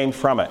abstain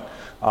from it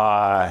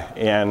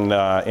in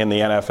the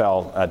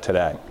NFL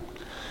today.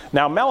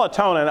 Now,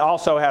 melatonin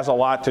also has a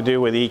lot to do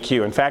with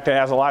EQ. In fact, it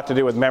has a lot to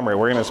do with memory.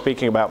 We're going to be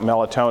speaking about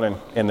melatonin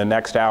in the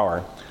next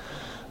hour.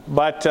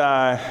 But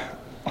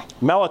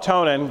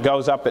melatonin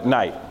goes up at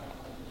night.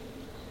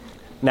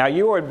 Now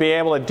you would be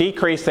able to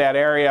decrease that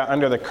area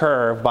under the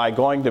curve by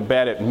going to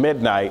bed at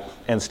midnight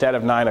instead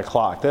of 9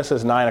 o'clock. This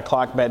is 9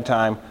 o'clock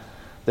bedtime.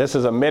 This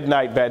is a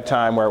midnight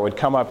bedtime where it would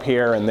come up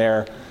here and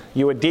there.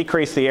 You would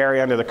decrease the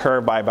area under the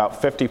curve by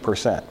about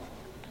 50%.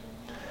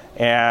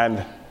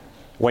 And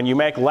when you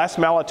make less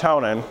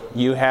melatonin,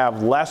 you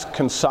have less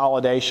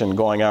consolidation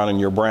going on in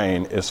your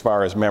brain as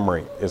far as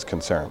memory is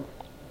concerned.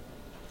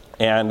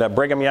 And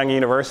Brigham Young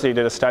University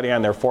did a study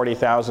on their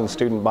 40,000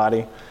 student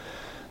body.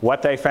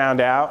 What they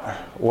found out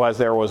was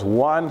there was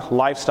one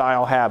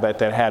lifestyle habit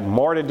that had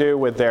more to do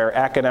with their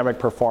academic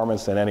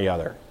performance than any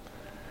other.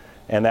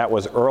 And that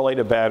was early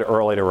to bed,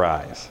 early to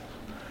rise.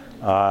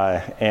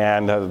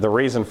 And the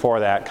reason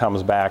for that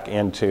comes back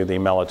into the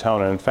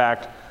melatonin. In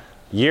fact,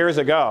 years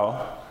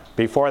ago,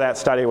 before that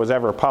study was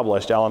ever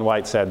published, Ellen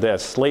White said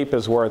this: sleep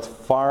is worth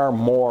far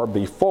more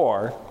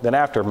before than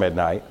after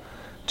midnight.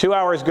 2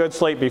 hours good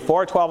sleep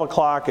before 12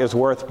 o'clock is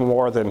worth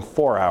more than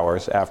 4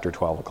 hours after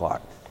 12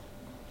 o'clock.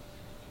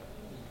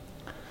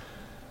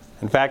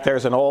 In fact,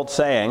 there's an old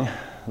saying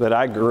that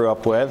I grew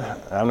up with.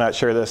 I'm not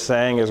sure this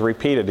saying is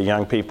repeated to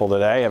young people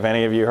today. Have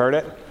any of you heard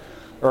it?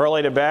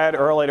 Early to bed,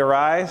 early to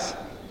rise.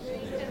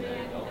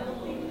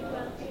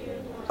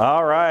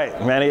 All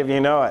right, many of you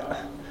know it.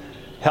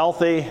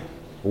 Healthy,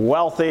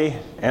 wealthy,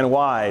 and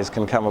wise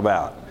can come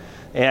about.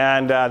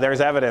 And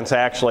there's evidence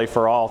actually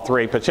for all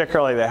three,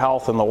 particularly the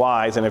health and the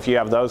wise. And if you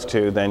have those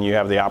two, then you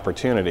have the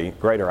opportunity,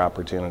 greater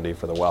opportunity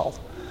for the wealth.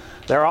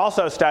 There are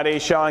also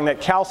studies showing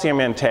that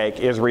calcium intake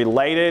is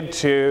related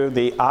to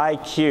the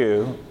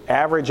IQ,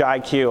 average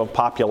IQ of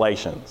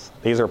populations.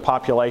 These are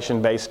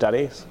population-based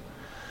studies.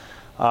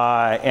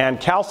 And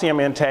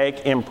calcium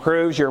intake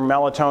improves your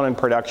melatonin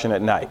production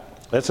at night.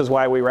 This is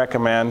why we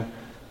recommend,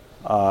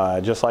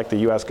 just like the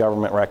U.S.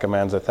 government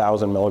recommends,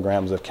 1,000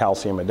 milligrams of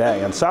calcium a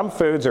day. And some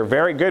foods are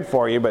very good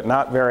for you, but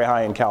not very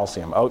high in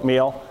calcium.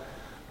 Oatmeal,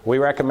 we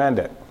recommend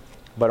it,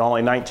 but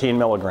only 19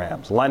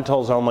 milligrams.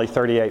 Lentils, only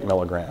 38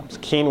 milligrams.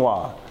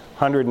 Quinoa,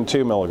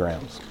 102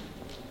 milligrams.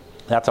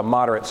 That's a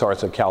moderate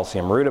source of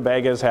calcium.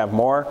 Rutabagas have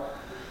more.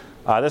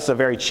 This is a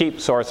very cheap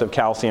source of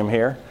calcium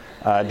here.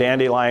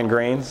 Dandelion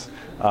greens,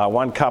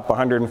 1 cup,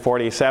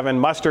 147.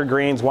 Mustard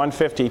greens,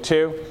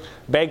 152.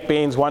 Baked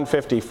beans,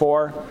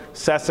 154.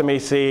 Sesame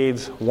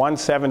seeds,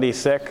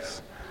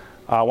 176.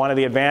 One of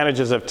the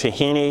advantages of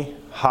tahini,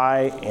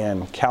 high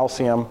in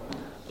calcium.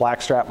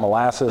 Blackstrap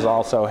molasses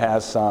also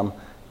has some.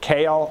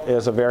 Kale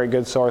is a very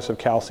good source of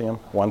calcium,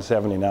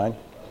 179.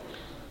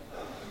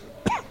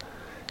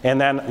 And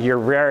then your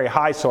very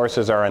high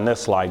sources are in this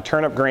slide.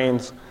 Turnip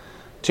greens,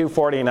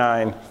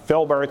 249.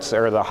 Filberts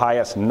are the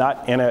highest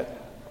nut in it,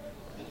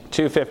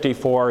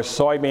 254.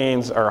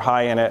 Soybeans are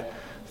high in it.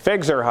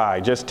 Figs are high,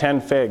 just 10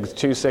 figs,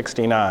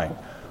 269.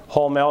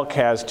 Whole milk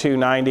has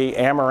 290.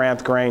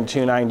 Amaranth grain,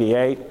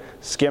 298.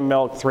 Skim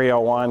milk,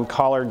 301.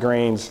 Collard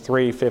greens,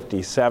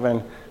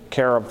 357.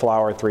 Carob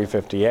flour,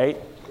 358.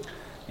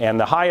 And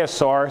the highest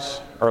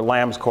source are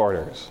lamb's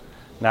quarters.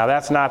 Now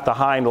that's not the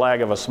hind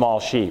leg of a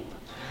small sheep.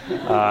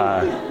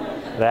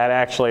 That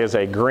actually is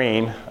a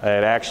green. It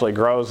actually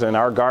grows in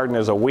our garden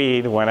as a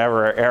weed.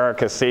 Whenever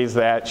Erica sees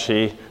that,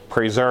 she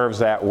preserves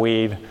that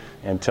weed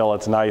until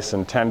it's nice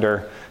and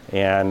tender.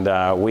 And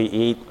we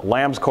eat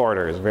lamb's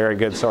quarters, very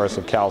good source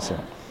of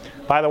calcium.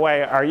 By the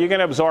way, are you going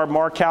to absorb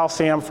more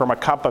calcium from a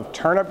cup of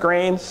turnip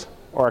greens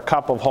or a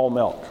cup of whole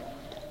milk?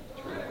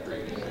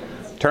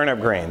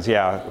 Turnip greens,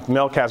 yeah.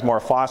 Milk has more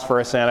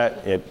phosphorus in it.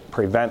 It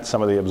prevents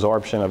some of the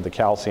absorption of the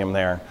calcium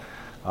there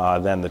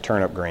than the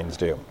turnip greens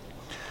do.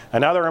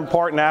 Another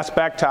important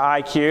aspect to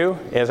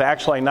IQ is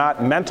actually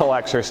not mental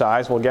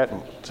exercise. We'll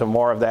get to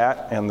more of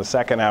that in the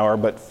second hour,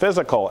 but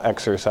physical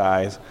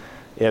exercise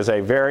is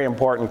a very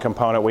important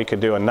component. We could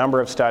do a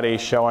number of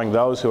studies showing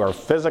those who are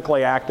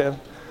physically active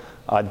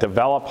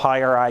develop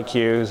higher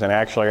IQs and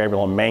actually are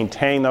able to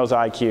maintain those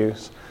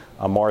IQs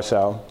more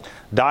so.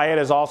 Diet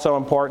is also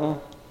important.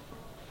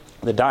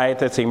 The diet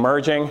that's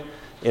emerging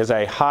is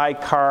a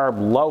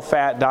high-carb,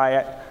 low-fat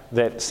diet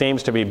that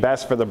seems to be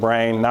best for the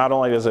brain. Not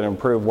only does it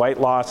improve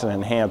weight loss and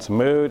enhance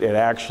mood, it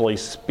actually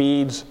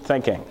speeds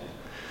thinking.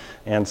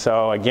 And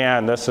so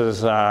again, this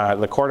is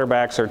the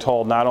quarterbacks are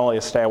told not only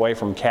to stay away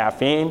from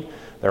caffeine,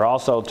 they're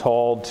also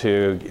told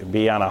to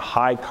be on a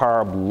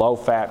high-carb,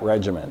 low-fat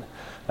regimen.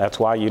 That's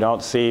why you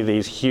don't see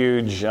these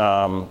huge,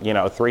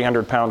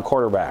 300-pound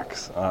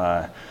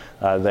quarterbacks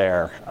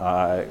there.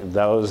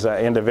 Those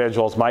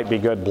individuals might be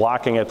good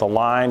blocking at the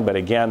line, but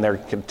again, they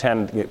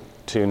tend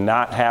to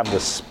not have the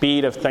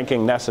speed of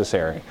thinking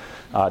necessary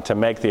to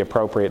make the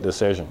appropriate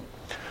decision.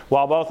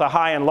 While both a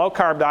high and low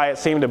carb diet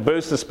seem to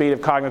boost the speed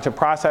of cognitive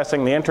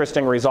processing, the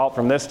interesting result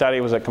from this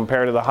study was that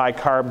compared to the high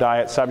carb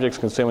diet, subjects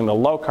consuming the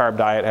low carb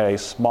diet had a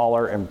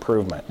smaller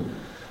improvement.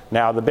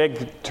 Now, the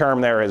big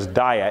term there is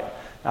diet.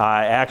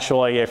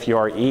 Actually, if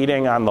you're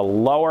eating on the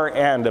lower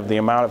end of the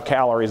amount of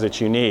calories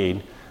that you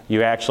need,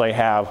 you actually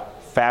have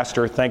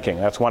faster thinking.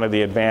 That's one of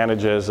the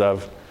advantages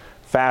of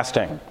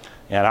fasting.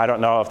 And I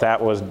don't know if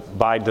that was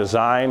by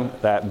design,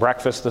 that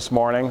breakfast this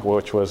morning,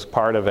 which was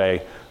part of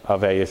a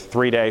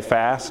 3-day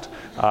fast,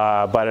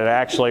 but it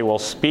actually will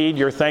speed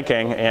your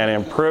thinking and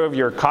improve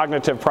your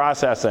cognitive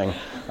processing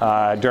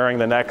during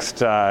the next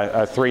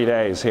 3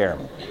 days here.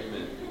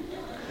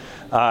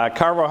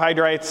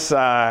 Carbohydrates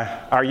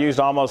are used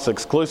almost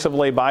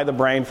exclusively by the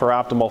brain for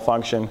optimal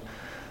function.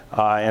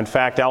 In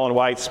fact, Ellen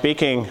White,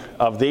 speaking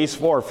of these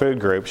 4 food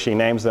groups, she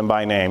names them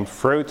by name: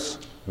 fruits,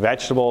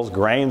 vegetables,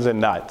 grains, and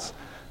nuts.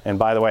 And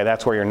by the way,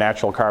 that's where your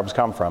natural carbs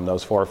come from,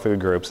 those 4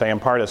 food groups. They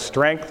impart a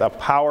strength, a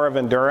power of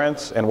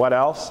endurance, and what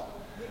else?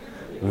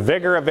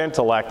 Vigor of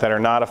intellect that are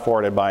not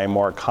afforded by a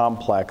more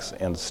complex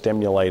and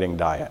stimulating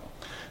diet.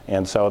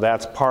 And so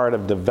that's part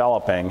of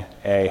developing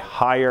a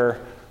higher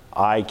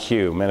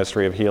IQ,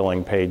 Ministry of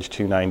Healing, page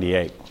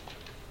 298.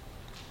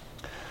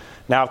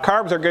 Now, if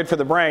carbs are good for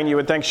the brain, you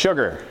would think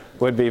sugar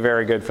would be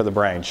very good for the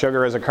brain.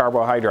 Sugar is a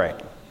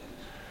carbohydrate.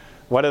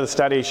 What do the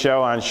studies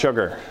show on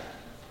sugar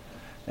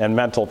and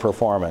mental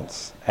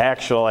performance?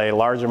 Actually,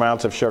 large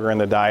amounts of sugar in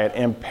the diet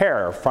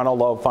impair frontal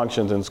lobe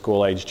functions in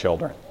school-age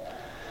children.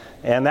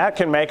 And that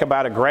can make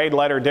about a grade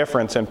letter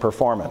difference in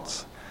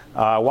performance.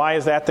 Why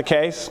is that the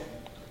case?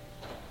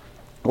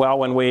 Well,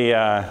 when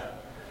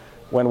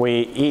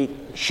we eat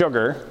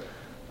sugar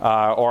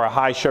or a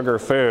high sugar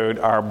food,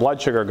 our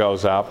blood sugar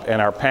goes up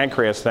and our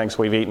pancreas thinks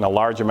we've eaten a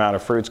large amount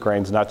of fruits,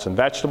 grains, nuts, and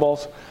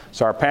vegetables.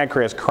 So our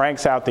pancreas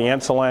cranks out the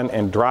insulin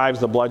and drives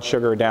the blood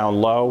sugar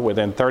down low.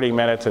 Within 30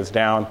 minutes, it's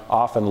down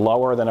often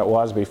lower than it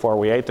was before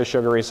we ate the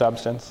sugary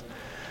substance.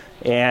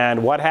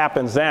 And what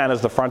happens then is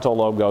the frontal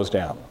lobe goes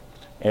down.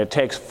 And it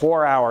takes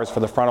 4 hours for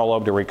the frontal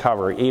lobe to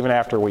recover, even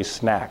after we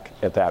snack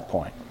at that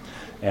point.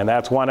 And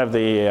that's one of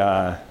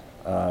the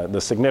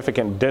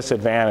significant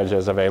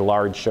disadvantages of a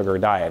large sugar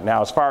diet.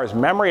 Now, as far as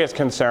memory is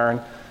concerned,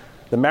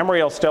 the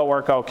memory will still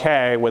work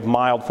okay with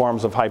mild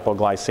forms of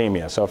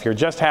hypoglycemia. So if you're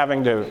just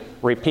having to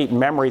repeat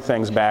memory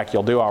things back,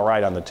 you'll do all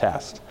right on the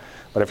test.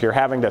 But if you're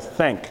having to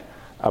think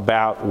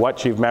about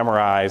what you've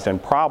memorized and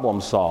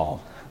problem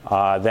solve,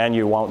 then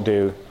you won't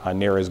do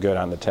near as good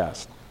on the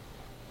test.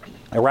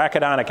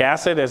 Arachidonic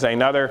acid is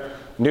another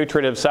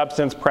nutritive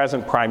substance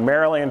present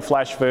primarily in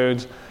flesh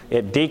foods.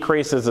 It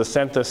decreases the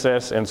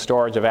synthesis and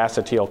storage of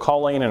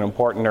acetylcholine, an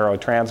important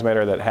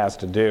neurotransmitter that has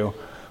to do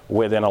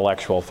with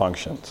intellectual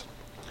functions.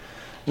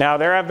 Now,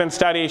 there have been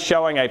studies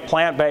showing a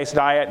plant-based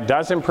diet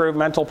does improve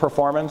mental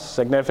performance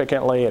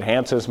significantly,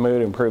 enhances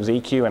mood, improves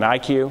EQ and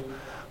IQ.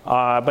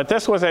 But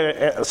this was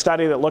a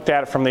study that looked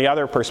at it from the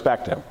other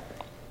perspective.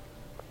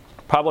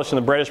 Published in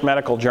the British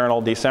Medical Journal,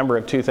 December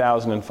of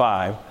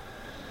 2005.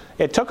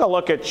 It took a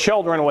look at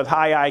children with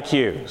high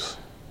IQs.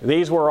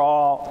 These were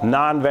all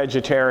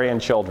non-vegetarian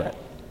children.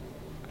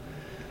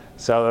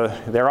 So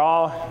they're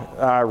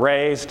all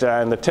raised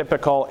in the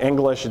typical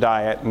English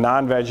diet,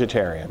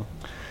 non-vegetarian.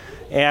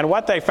 And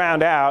what they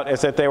found out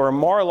is that they were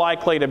more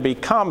likely to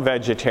become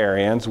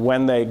vegetarians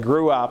when they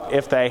grew up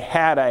if they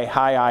had a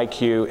high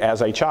IQ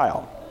as a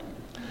child.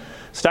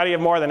 Study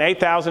of more than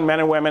 8,000 men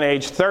and women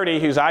aged 30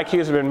 whose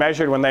IQs had been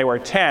measured when they were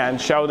 10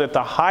 showed that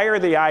the higher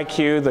the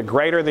IQ, the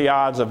greater the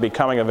odds of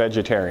becoming a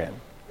vegetarian.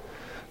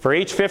 For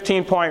each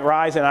 15-point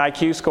rise in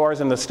IQ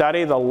scores in the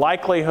study, the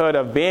likelihood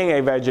of being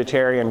a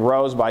vegetarian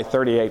rose by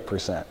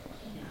 38%.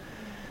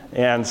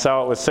 And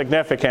so it was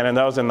significant, and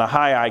those in the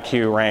high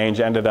IQ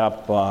range ended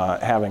up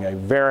having a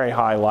very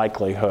high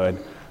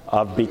likelihood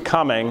of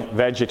becoming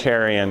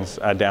vegetarians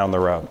down the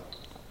road.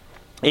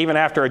 Even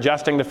after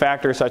adjusting to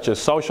factors such as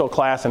social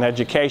class and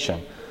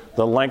education,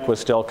 the link was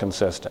still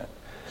consistent.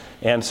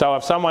 And so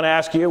if someone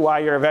asks you why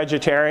you're a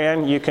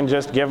vegetarian, you can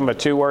just give them a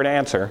 2-word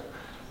answer: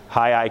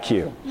 high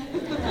IQ.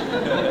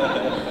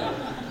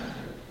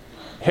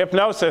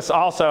 Hypnosis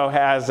also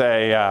has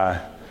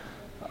an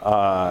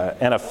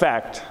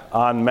effect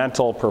on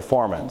mental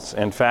performance.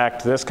 In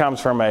fact, this comes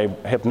from a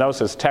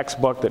hypnosis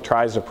textbook that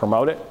tries to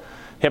promote it.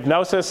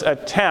 Hypnosis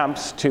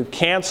attempts to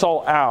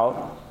cancel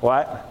out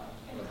what?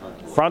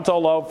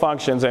 Frontal lobe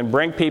functions and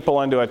bring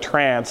people into a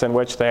trance in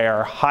which they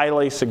are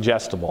highly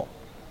suggestible.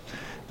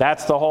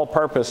 That's the whole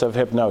purpose of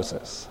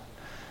hypnosis.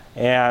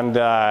 And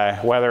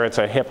whether it's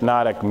a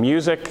hypnotic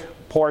music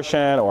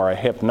portion or a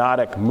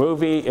hypnotic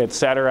movie,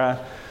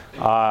 etc.,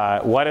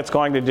 what it's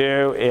going to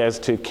do is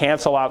to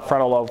cancel out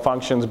frontal lobe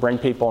functions, bring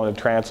people into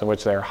a trance in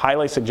which they're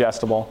highly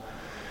suggestible.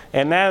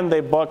 And then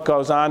the book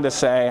goes on to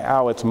say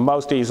how it's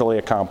most easily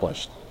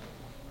accomplished.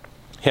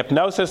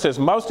 Hypnosis is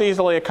most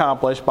easily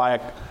accomplished by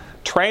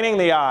training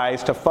the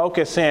eyes to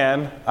focus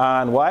in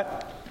on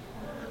what?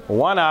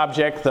 One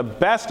object, the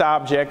best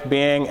object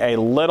being a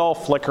little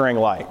flickering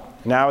light.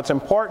 Now, it's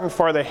important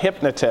for the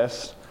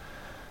hypnotist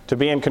to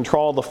be in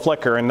control of the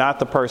flicker and not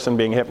the person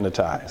being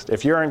hypnotized.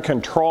 If you're in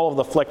control of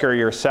the flicker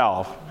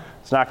yourself,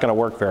 it's not going to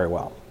work very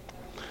well.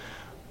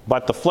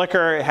 But the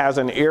flicker has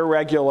an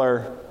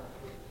irregular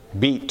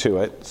beat to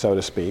it, so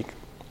to speak,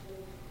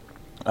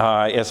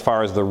 as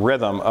far as the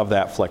rhythm of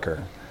that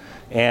flicker.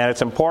 And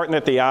it's important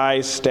that the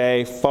eyes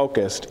stay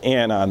focused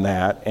in on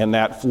that. And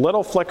that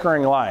little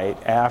flickering light,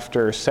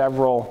 after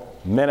several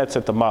minutes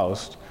at the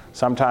most,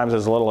 sometimes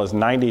as little as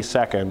 90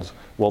 seconds,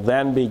 will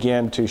then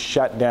begin to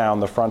shut down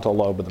the frontal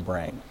lobe of the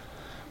brain.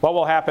 What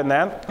will happen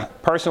then? A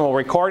person will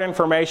record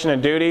information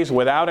and duties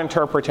without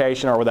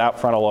interpretation or without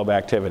frontal lobe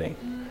activity.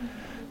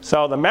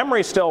 So the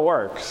memory still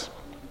works.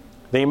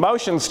 The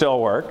emotions still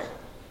work.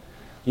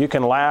 You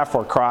can laugh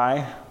or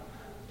cry,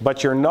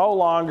 but you're no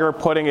longer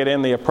putting it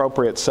in the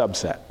appropriate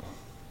subset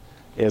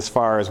as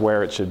far as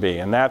where it should be.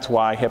 And that's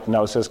why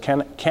hypnosis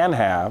can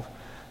have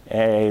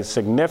a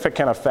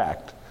significant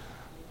effect.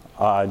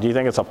 Do you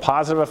think it's a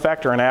positive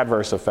effect or an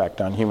adverse effect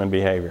on human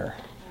behavior?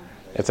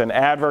 It's an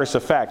adverse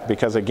effect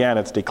because, again,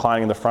 it's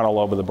declining the frontal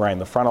lobe of the brain.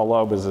 The frontal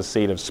lobe is the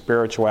seat of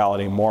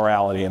spirituality,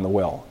 morality, and the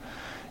will.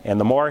 And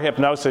the more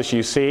hypnosis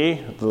you see,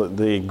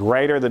 the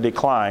greater the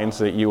declines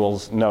that you will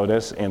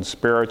notice in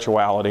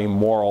spirituality,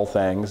 moral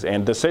things,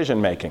 and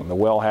decision-making. The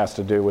will has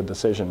to do with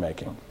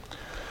decision-making.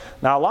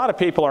 Now, a lot of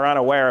people are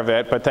unaware of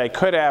it, but they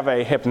could have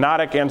a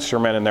hypnotic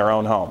instrument in their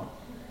own home.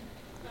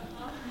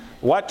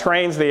 What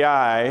trains the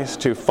eyes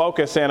to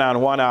focus in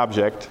on one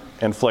object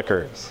and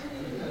flickers?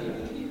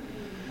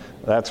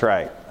 That's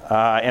right.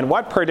 And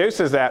what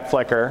produces that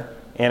flicker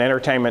in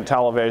entertainment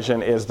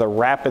television is the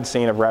rapid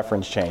scene of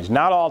reference change.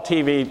 Not all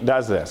TV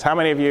does this. How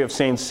many of you have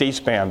seen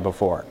C-SPAN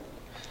before?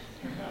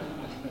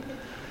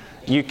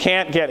 You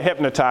can't get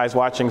hypnotized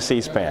watching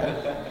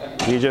C-SPAN.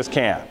 You just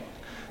can't.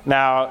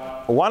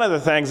 Now, one of the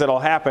things that will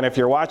happen if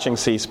you're watching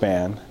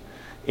C-SPAN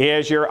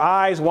is your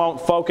eyes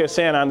won't focus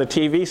in on the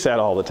TV set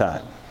all the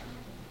time.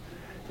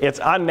 It's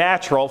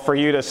unnatural for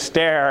you to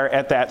stare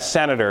at that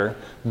senator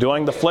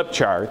doing the flip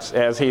charts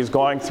as he's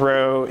going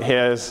through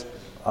his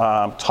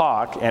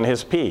talk and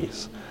his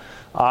piece.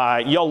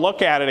 You'll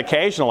look at it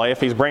occasionally.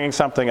 If he's bringing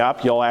something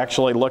up, you'll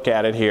actually look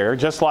at it here.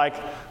 Just like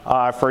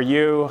for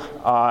you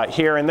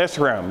here in this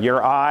room,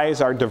 your eyes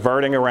are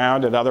diverting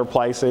around at other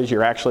places.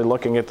 You're actually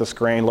looking at the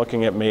screen,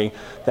 looking at me.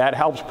 That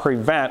helps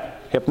prevent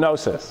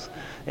hypnosis.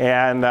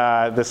 And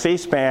the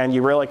C-SPAN,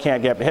 you really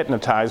can't get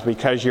hypnotized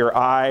because your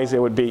eyes,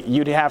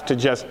 you'd have to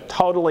just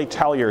totally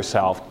tell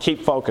yourself,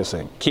 keep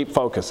focusing, keep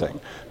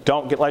focusing.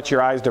 Don't let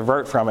your eyes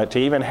divert from it to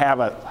even have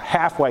a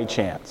halfway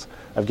chance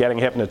of getting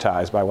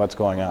hypnotized by what's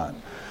going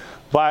on.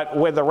 But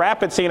with the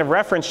rapid scene of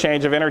reference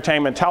change of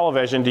entertainment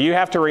television, do you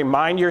have to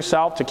remind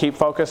yourself to keep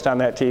focused on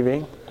that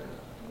TV?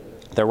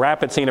 The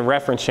rapid scene of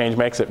reference change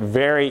makes it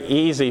very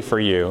easy for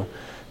you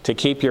to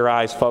keep your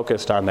eyes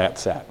focused on that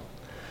set.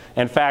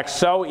 In fact,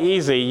 so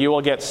easy, you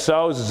will get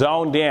so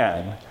zoned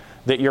in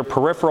that your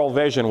peripheral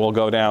vision will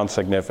go down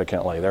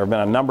significantly. There have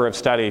been a number of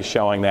studies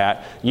showing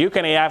that. You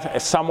can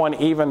have someone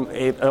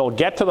it'll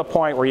get to the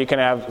point where you can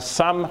have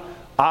some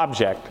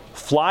object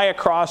fly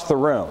across the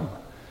room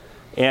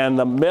in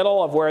the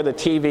middle of where the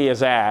TV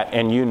is at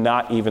and you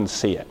not even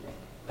see it.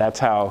 That's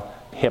how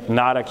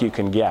hypnotic you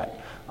can get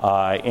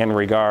in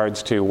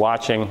regards to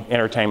watching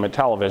entertainment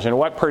television.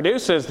 What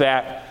produces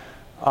that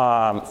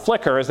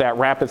flicker is that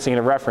rapid scene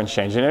of reference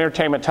change. In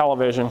entertainment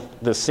television,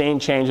 the scene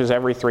changes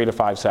every 3 to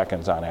 5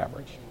 seconds on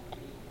average.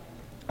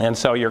 And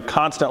so you're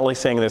constantly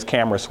seeing this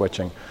camera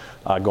switching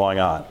going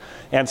on.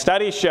 And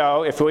studies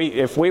show if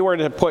we were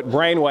to put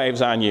brain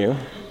waves on you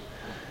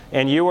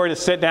and you were to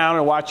sit down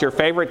and watch your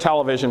favorite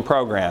television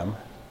program,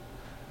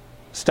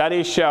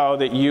 studies show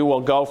that you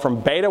will go from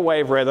beta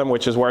wave rhythm,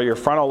 which is where your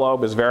frontal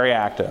lobe is very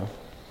active,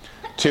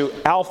 to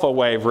alpha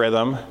wave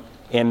rhythm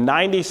in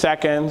 90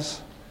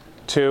 seconds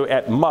to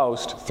at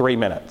most 3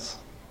 minutes.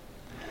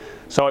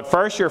 So at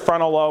first your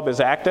frontal lobe is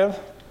active,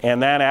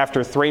 and then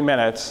after 3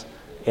 minutes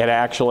it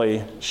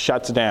actually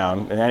shuts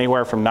down, in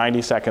anywhere from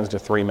 90 seconds to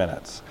 3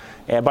 minutes.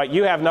 But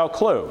you have no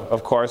clue,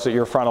 of course, that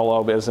your frontal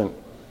lobe isn't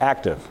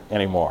active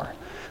anymore.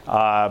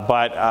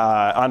 But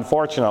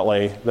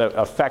unfortunately, the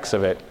effects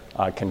of it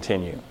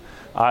continue.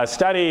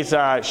 Studies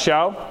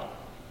show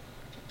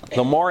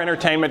the more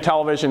entertainment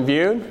television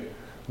viewed,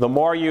 the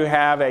more you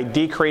have a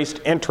decreased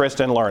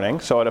interest in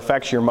learning, so it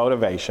affects your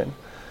motivation.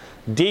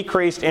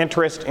 Decreased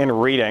interest in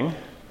reading,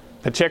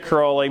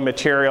 particularly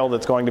material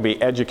that's going to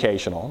be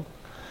educational.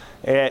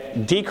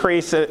 It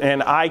decreases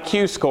in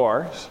IQ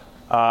scores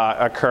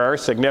occur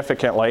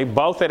significantly,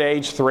 both at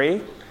age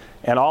 3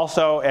 and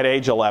also at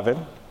age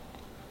 11.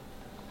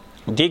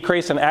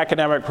 Decrease in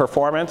academic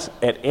performance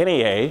at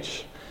any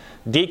age.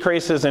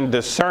 Decreases in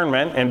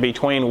discernment in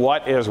between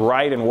what is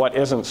right and what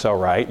isn't so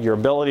right. Your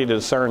ability to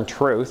discern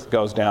truth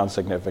goes down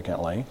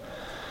significantly.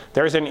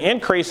 There's an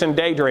increase in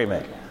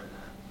daydreaming.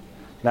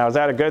 Now, is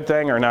that a good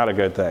thing or not a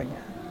good thing?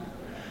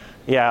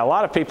 Yeah, a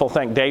lot of people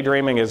think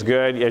daydreaming is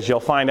good. As you'll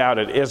find out,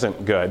 it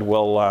isn't good.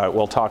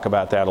 We'll talk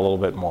about that a little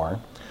bit more.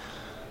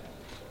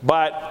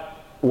 But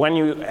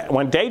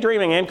when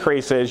daydreaming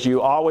increases,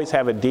 you always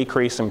have a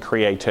decrease in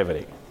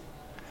creativity.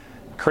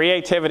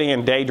 Creativity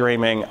and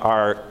daydreaming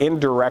are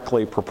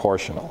indirectly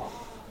proportional.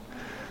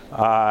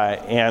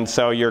 And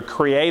so your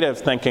creative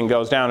thinking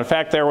goes down. In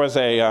fact, there was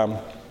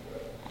a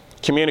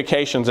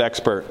communications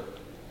expert.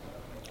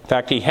 In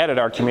fact, he headed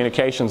our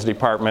communications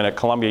department at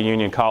Columbia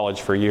Union College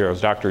for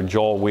years, Dr.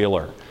 Joel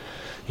Wheeler.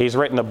 He's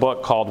written a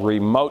book called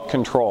Remote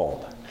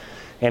Controlled.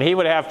 And he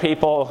would have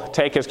people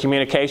take his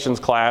communications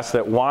class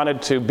that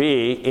wanted to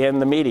be in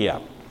the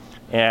media.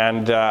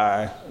 And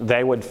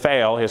they would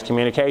fail his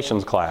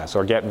communications class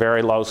or get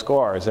very low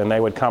scores. And they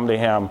would come to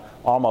him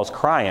almost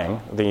crying,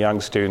 the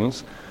young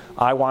students,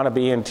 I want to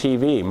be in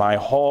TV. My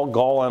whole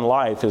goal in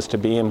life is to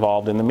be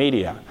involved in the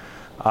media.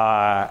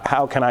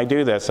 How can I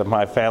do this if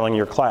I'm failing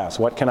your class?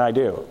 What can I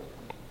do?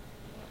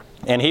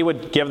 And he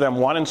would give them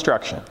one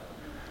instruction.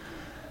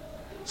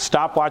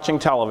 Stop watching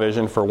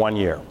television for 1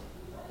 year.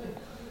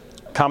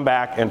 Come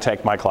back and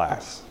take my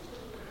class.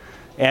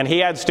 And he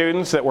had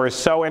students that were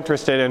so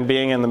interested in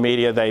being in the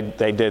media,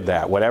 they did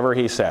that, whatever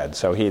he said.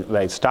 So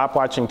they stopped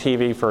watching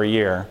TV for a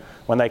year.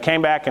 When they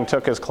came back and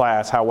took his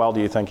class, how well do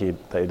you think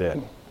they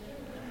did?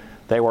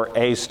 They were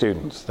A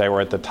students. They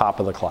were at the top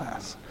of the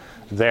class.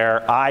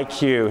 Their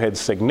IQ had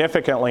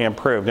significantly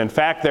improved. In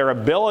fact, their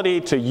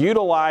ability to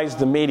utilize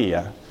the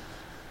media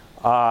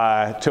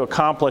to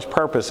accomplish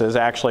purposes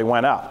actually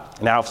went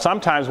up. Now,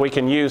 sometimes we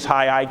can use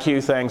high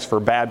IQ things for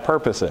bad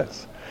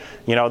purposes.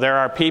 You know, there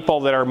are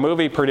people that are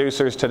movie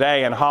producers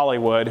today in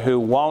Hollywood who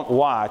won't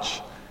watch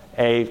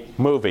a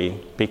movie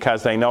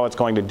because they know it's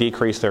going to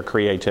decrease their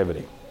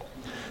creativity.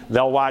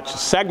 They'll watch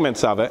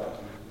segments of it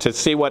to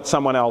see what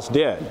someone else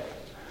did.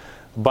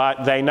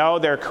 But they know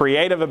their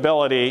creative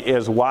ability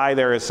is why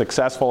they're as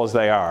successful as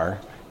they are.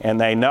 And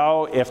they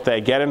know if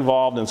they get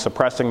involved in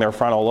suppressing their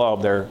frontal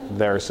lobe,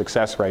 their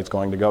success rate's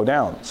going to go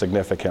down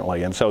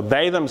significantly. And so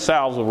they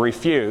themselves will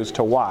refuse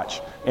to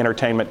watch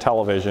entertainment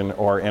television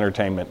or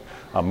entertainment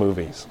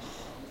movies.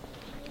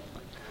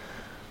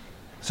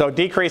 So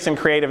decrease in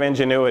creative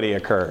ingenuity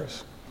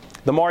occurs.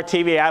 The more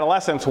TV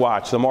adolescents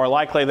watch, the more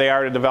likely they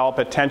are to develop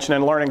attention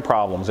and learning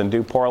problems and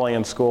do poorly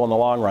in school in the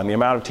long run. The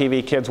amount of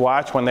TV kids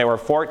watched when they were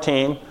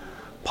 14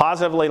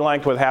 positively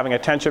linked with having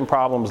attention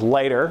problems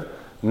later,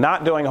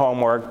 not doing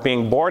homework,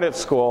 being bored at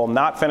school,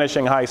 not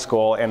finishing high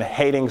school, and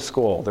hating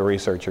school, the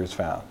researchers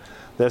found.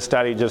 This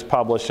study just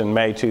published in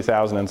May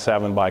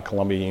 2007 by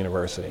Columbia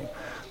University.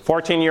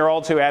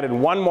 14-year-olds who added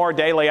one more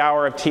daily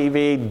hour of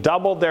TV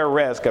doubled their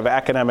risk of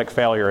academic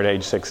failure at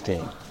age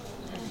 16.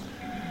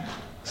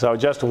 So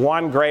just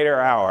one greater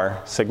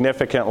hour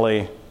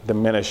significantly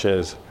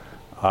diminishes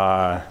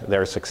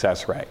their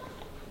success rate.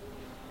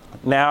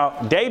 Now,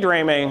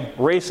 daydreaming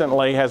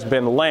recently has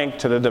been linked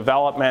to the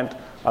development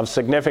of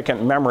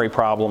significant memory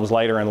problems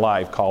later in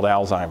life called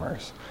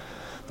Alzheimer's.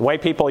 The way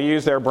people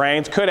use their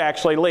brains could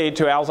actually lead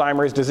to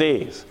Alzheimer's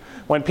disease.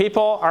 When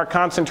people are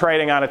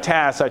concentrating on a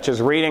task such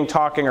as reading,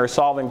 talking, or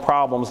solving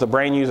problems, the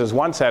brain uses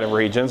one set of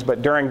regions,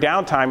 but during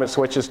downtime it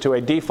switches to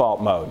a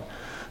default mode.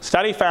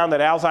 Study found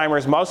that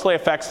Alzheimer's mostly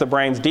affects the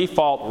brain's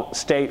default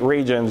state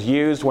regions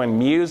used when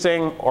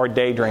musing or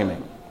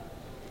daydreaming.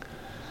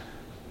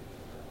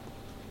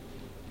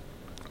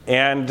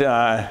 And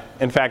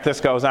in fact, this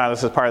goes on.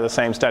 This is part of the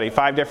same study.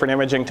 5 different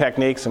imaging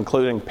techniques,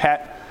 including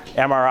PET,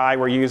 MRI,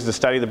 were used to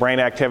study the brain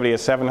activity of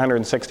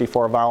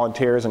 764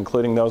 volunteers,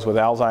 including those with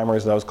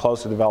Alzheimer's, those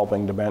close to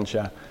developing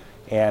dementia,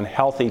 and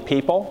healthy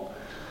people.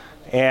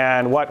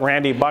 And what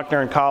Randy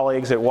Buckner and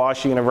colleagues at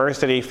Wash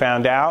University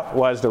found out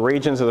was the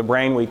regions of the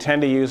brain we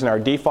tend to use in our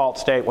default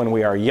state when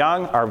we are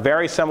young are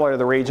very similar to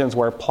the regions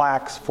where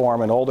plaques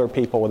form in older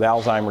people with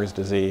Alzheimer's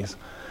disease.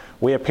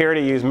 We appear to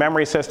use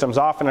memory systems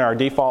often in our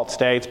default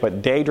states,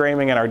 but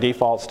daydreaming in our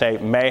default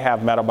state may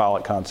have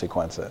metabolic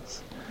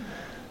consequences.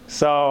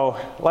 So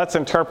let's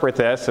interpret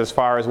this as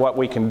far as what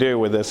we can do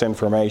with this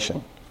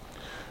information.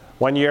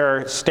 When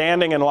you're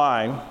standing in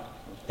line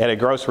at a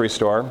grocery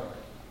store,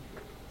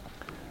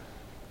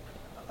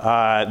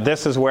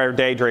 this is where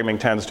daydreaming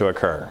tends to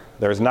occur.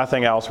 There's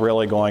nothing else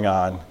really going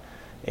on.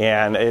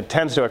 And it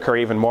tends to occur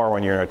even more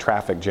when you're in a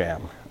traffic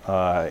jam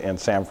in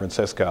San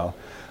Francisco,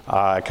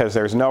 because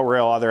there's no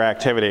real other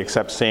activity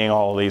except seeing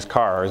all of these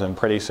cars, and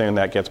pretty soon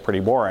that gets pretty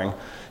boring.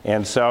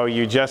 And so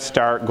you just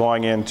start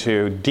going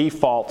into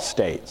default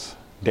states,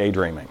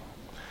 daydreaming.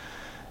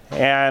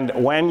 And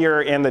when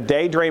you're in the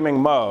daydreaming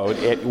mode,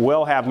 it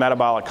will have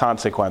metabolic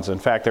consequences. In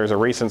fact, there's a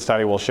recent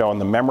study will show in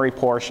the memory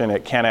portion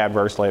it can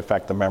adversely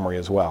affect the memory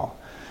as well.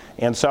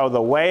 And so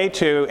the way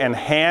to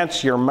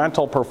enhance your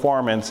mental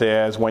performance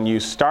is when you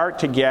start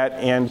to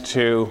get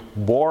into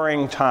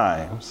boring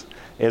times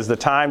is the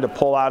time to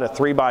pull out a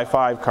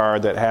 3x5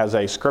 card that has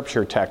a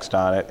scripture text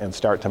on it and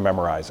start to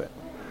memorize it.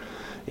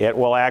 It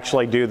will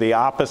actually do the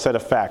opposite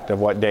effect of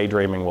what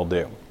daydreaming will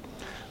do.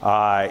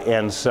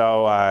 And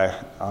so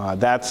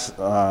that's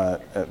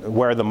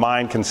where the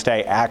mind can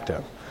stay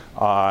active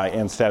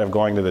instead of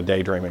going to the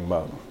daydreaming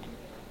mode.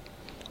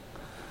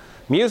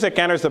 Music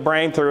enters the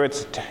brain through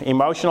its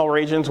emotional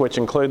regions, which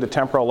include the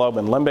temporal lobe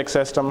and limbic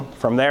system.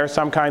 From there,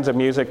 some kinds of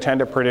music tend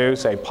to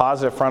produce a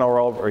positive frontal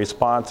lobe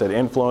response that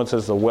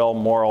influences the will,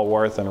 moral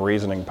worth, and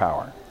reasoning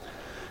power.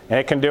 And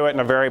it can do it in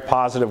a very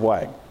positive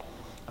way.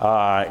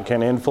 It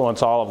can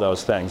influence all of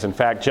those things. In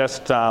fact,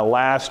 just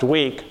last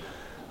week,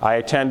 I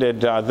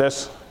attended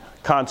this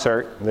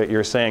concert that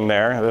you're seeing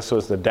there. This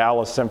was the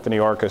Dallas Symphony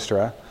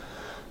Orchestra.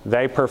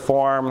 They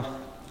perform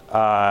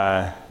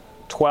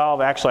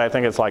 12, actually I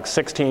think it's like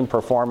 16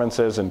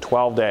 performances in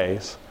 12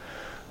 days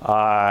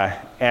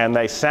and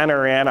they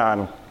center in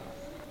on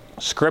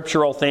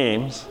scriptural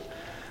themes,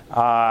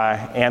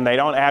 and they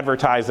don't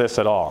advertise this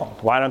at all.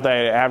 Why don't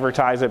they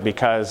advertise it?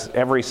 Because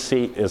every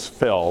seat is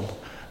filled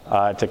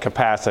to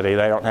capacity.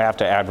 They don't have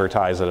to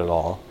advertise it at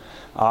all.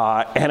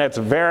 And it's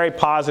very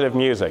positive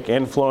music,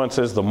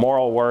 influences the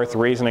moral worth,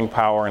 reasoning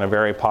power in a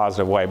very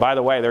positive way. By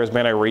the way, there's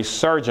been a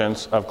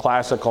resurgence of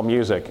classical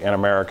music in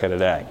America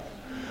today.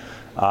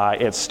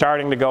 It's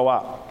starting to go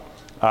up.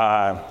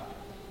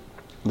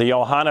 The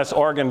Johannes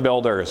organ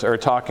builders are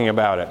talking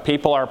about it.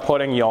 People are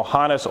putting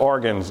Johannes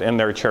organs in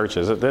their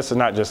churches. This is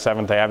not just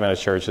Seventh-day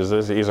Adventist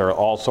churches. These are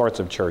all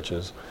sorts of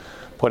churches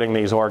putting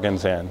these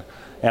organs in.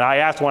 And I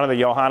asked one of the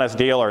Johannes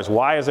dealers,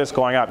 why is this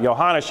going up?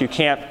 Johannes, you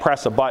can't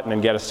press a button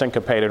and get a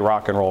syncopated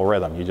rock and roll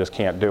rhythm. You just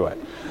can't do it.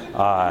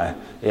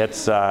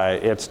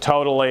 It's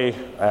totally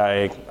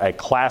a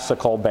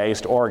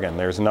classical-based organ.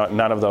 There's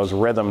none of those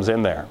rhythms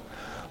in there.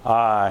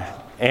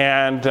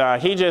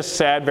 And he just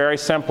said very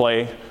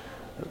simply,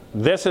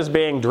 this is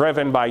being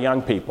driven by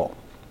young people.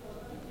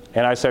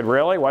 And I said,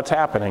 really? What's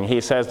happening?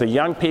 He says the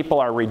young people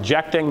are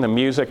rejecting the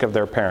music of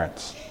their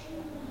parents.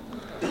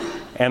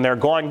 And they're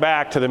going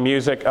back to the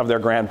music of their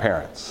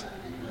grandparents.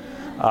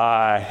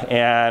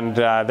 And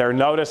they're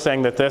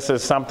noticing that this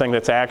is something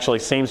that actually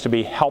seems to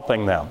be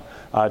helping them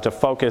to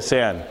focus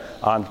in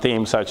on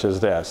themes such as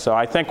this. So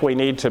I think we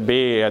need to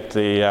be at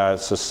the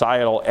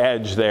societal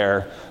edge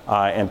there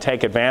and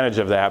take advantage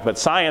of that. But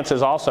science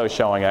is also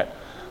showing it.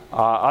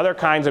 Other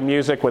kinds of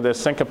music with this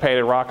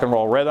syncopated rock and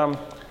roll rhythm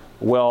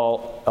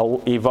will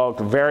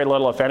evoke very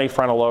little, if any,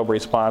 frontal lobe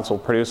response, will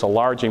produce a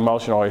large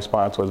emotional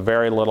response with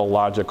very little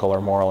logical or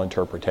moral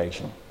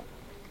interpretation.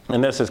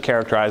 And this is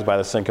characterized by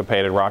the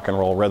syncopated rock and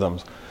roll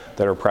rhythms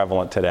that are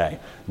prevalent today.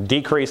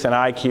 Decrease in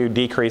IQ,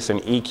 decrease in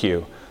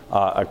EQ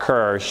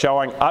occurs,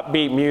 showing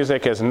upbeat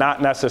music is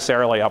not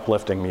necessarily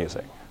uplifting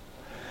music.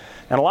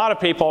 And a lot of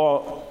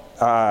people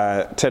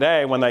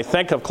today, when they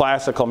think of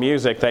classical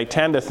music, they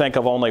tend to think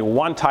of only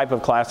one type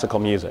of classical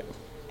music.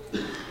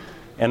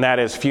 And that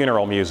is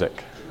funeral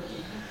music,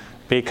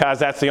 because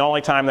that's the only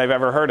time they've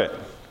ever heard it.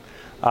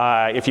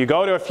 If you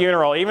go to a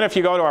funeral, even if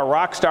you go to a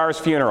rock star's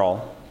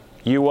funeral,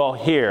 you will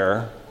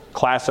hear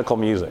classical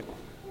music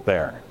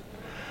there.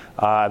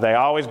 They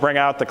always bring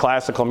out the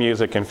classical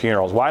music in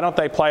funerals. Why don't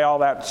they play all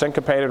that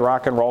syncopated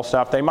rock and roll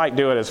stuff? They might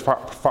do it as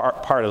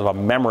part of a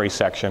memory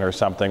section or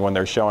something when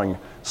they're showing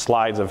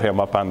slides of him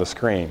up on the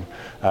screen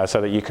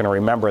so that you can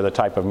remember the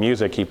type of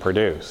music he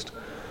produced.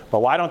 But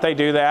why don't they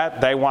do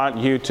that? They want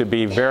you to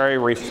be very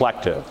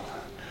reflective,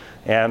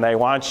 and they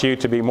want you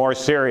to be more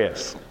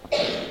serious.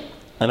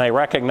 And they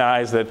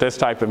recognize that this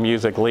type of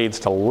music leads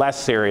to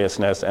less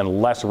seriousness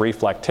and less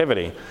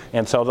reflectivity,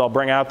 and so they'll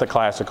bring out the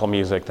classical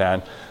music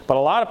then. But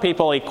a lot of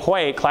people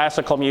equate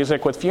classical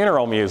music with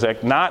funeral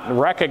music, not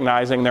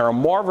recognizing there are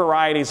more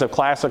varieties of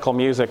classical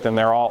music than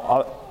there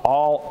are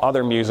all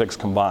other musics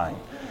combined.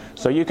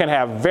 So you can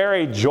have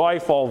very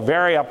joyful,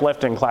 very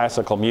uplifting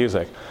classical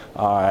music.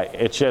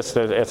 It's just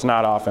that it's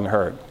not often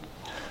heard.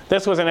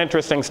 This was an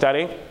interesting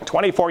study.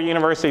 24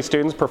 university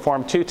students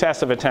performed 2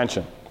 tests of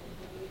attention.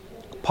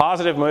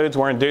 Positive moods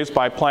were induced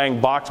by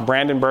playing Bach's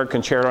Brandenburg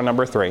Concerto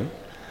No. 3.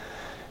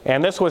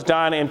 And this was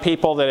done in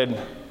people that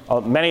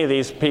had, many of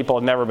these people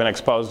had never been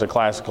exposed to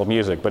classical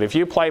music. But if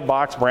you play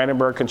Bach's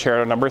Brandenburg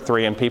Concerto No.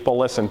 3 and people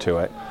listen to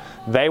it,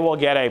 they will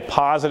get a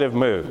positive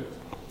mood.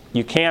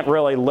 You can't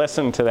really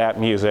listen to that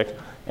music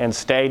and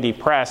stay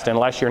depressed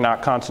unless you're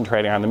not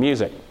concentrating on the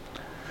music.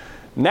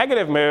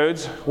 Negative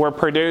moods were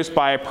produced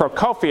by a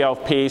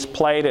Prokofiev piece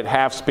played at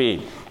half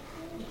speed.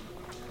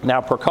 Now,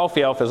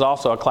 Prokofiev is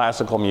also a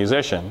classical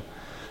musician,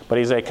 but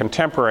he's a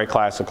contemporary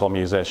classical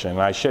musician.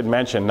 And I should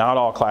mention, not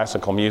all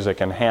classical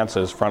music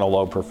enhances frontal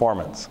lobe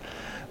performance.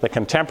 The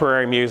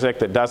contemporary music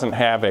that doesn't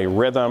have a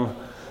rhythm,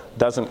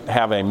 doesn't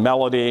have a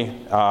melody,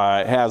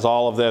 has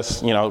all of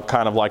this,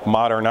 kind of like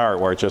modern art,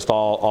 where just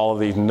all of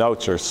these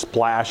notes are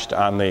splashed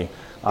on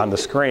the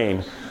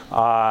screen.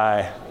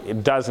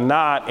 It does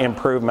not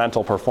improve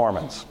mental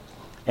performance.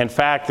 In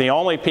fact, the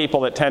only people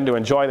that tend to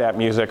enjoy that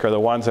music are the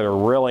ones that are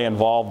really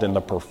involved in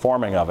the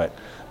performing of it,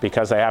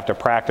 because they have to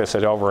practice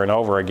it over and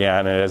over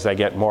again, and as they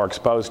get more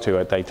exposed to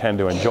it, they tend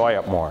to enjoy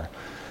it more.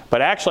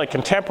 But actually,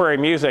 contemporary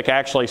music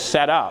actually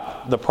set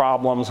up the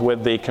problems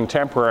with the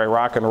contemporary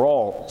rock and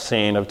roll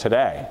scene of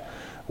today.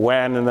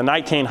 When in the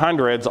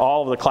 1900s,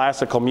 all of the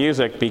classical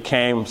music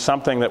became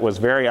something that was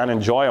very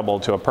unenjoyable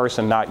to a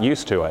person not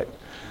used to it,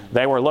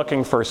 they were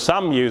looking for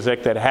some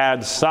music that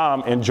had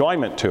some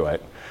enjoyment to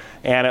it.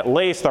 And at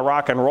least the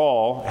rock and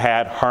roll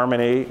had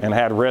harmony and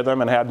had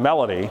rhythm and had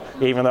melody,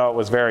 even though it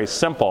was very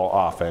simple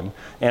often.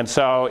 And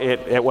so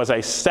it was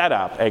a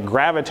setup, a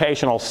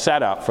gravitational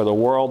setup for the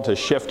world to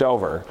shift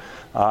over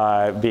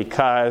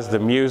because the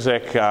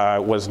music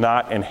was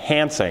not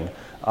enhancing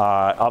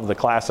of the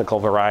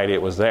classical variety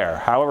it was there.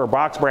 However,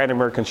 Bach's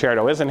Brandenburg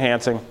Concerto is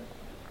enhancing.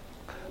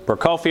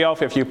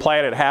 Prokofiev, if you play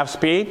it at half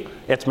speed,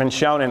 it's been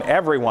shown in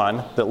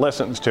everyone that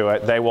listens to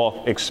it, they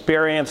will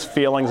experience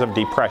feelings of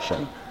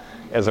depression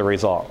as a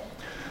result.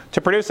 To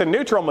produce a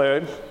neutral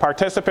mood,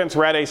 participants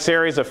read a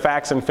series of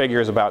facts and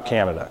figures about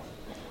Canada.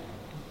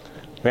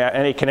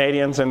 Any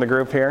Canadians in the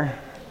group here?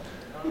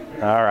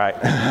 All right.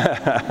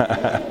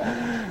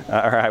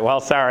 All right,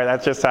 well, sorry,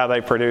 that's just how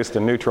they produced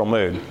a neutral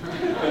mood.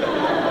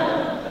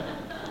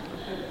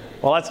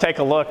 Well, let's take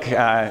a look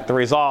at the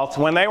results.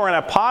 When they were in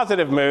a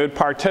positive mood,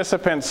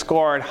 participants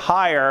scored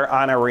higher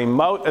on a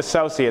remote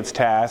associates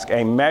task,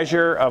 a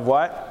measure of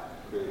what?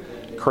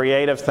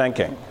 Creative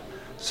thinking.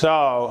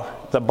 So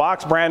the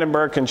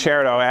Box-Brandenburg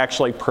Concerto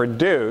actually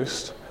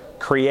produced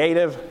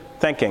creative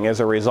thinking as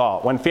a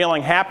result. When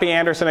feeling happy,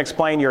 Anderson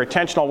explained, your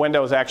attentional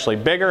window is actually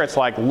bigger. It's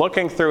like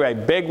looking through a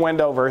big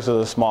window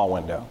versus a small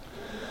window.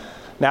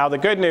 Now, the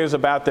good news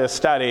about this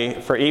study,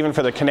 even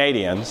for the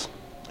Canadians,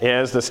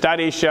 is the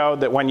study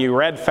showed that when you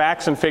read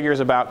facts and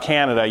figures about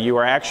Canada, you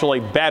were actually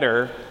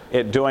better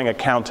at doing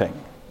accounting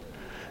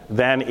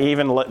than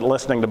even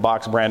listening to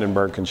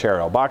Box-Brandenburg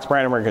Concerto.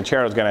 Box-Brandenburg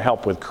Concerto is going to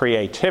help with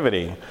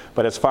creativity,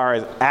 but as far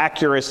as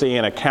accuracy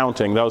in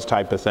accounting, those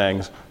type of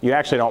things, you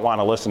actually don't want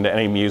to listen to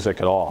any music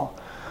at all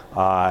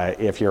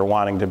if you're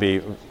wanting to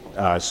be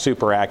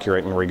super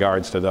accurate in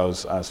regards to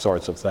those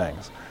sorts of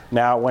things.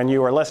 Now, when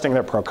you were listening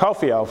to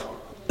Prokofiev,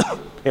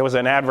 it was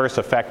an adverse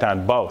effect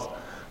on both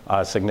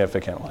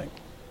significantly.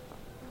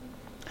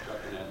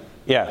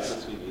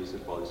 Yes?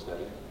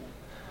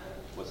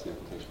 What's the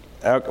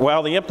implication?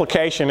 Well, the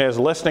implication is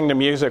listening to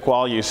music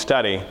while you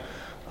study.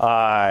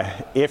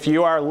 If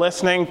you are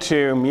listening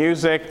to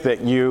music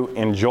that you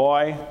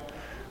enjoy,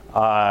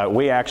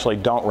 we actually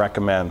don't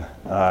recommend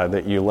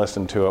that you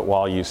listen to it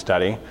while you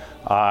study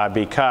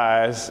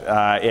because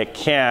it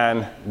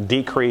can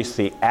decrease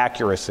the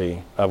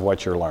accuracy of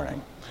what you're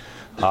learning.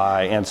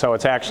 And so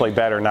it's actually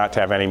better not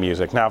to have any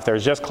music. Now, if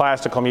there's just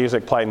classical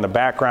music played in the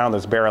background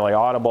that's barely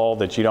audible,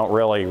 that you don't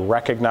really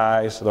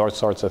recognize, those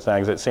sorts of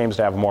things, it seems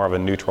to have more of a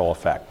neutral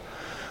effect.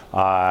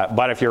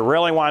 But if you're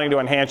really wanting to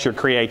enhance your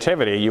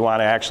creativity, you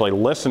want to actually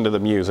listen to the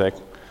music,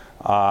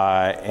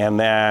 and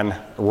then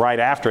right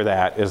after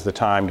that is the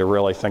time to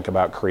really think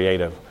about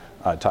creative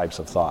types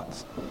of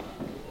thoughts.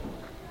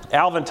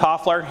 Alvin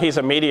Toffler, he's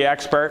a media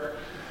expert.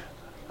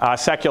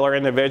 Secular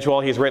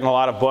individual. He's written a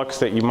lot of books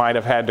that you might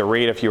have had to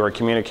read if you were a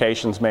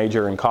communications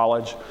major in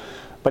college.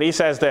 But he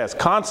says this: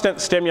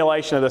 constant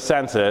stimulation of the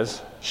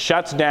senses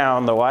shuts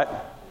down the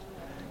what?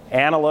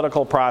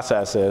 Analytical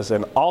processes,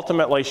 and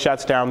ultimately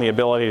shuts down the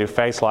ability to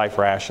face life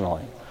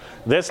rationally.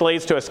 This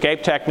leads to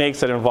escape techniques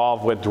that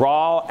involve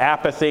withdrawal,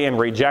 apathy, and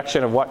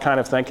rejection of what kind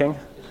of thinking?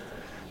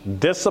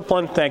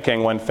 Disciplined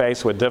thinking when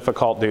faced with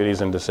difficult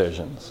duties and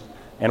decisions.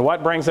 And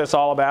what brings this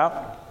all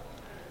about?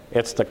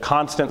 It's the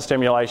constant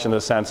stimulation of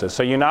the senses.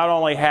 So you not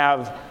only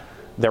have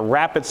the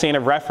rapid scene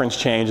of reference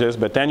changes,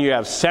 but then you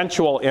have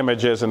sensual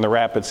images in the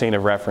rapid scene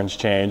of reference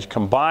change,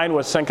 combined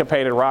with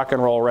syncopated rock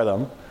and roll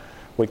rhythm,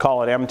 we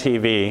call it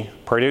MTV,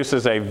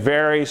 produces a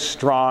very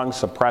strong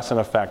suppressant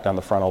effect on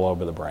the frontal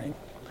lobe of the brain.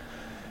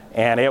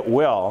 And it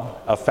will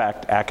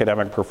affect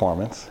academic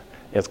performance.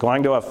 It's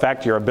going to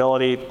affect your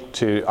ability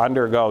to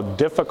undergo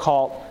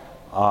difficult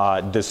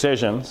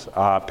decisions,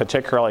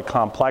 particularly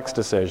complex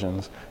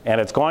decisions, and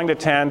it's going to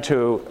tend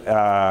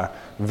to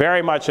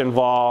very much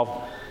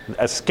involve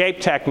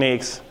escape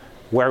techniques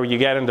where you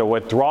get into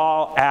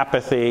withdrawal,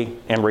 apathy,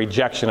 and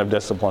rejection of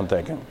disciplined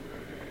thinking.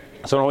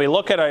 So when we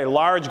look at a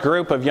large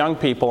group of young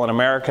people in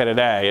America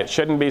today, it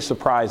shouldn't be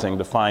surprising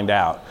to find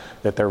out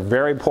that they're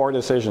very poor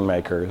decision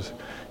makers,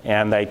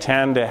 and they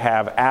tend to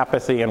have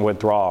apathy and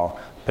withdrawal,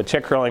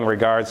 particularly in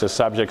regards to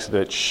subjects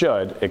that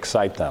should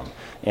excite them.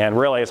 And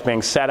really, it's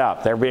being set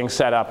up. They're being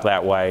set up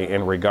that way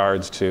in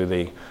regards to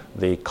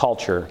the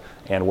culture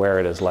and where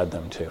it has led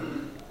them to.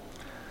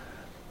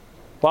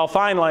 Well,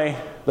 finally,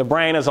 the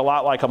brain is a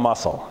lot like a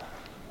muscle.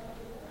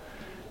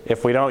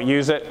 If we don't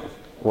use it,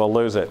 we'll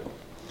lose it.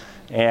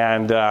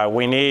 And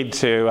we need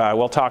to,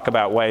 we'll talk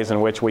about ways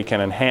in which we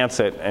can enhance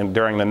it, and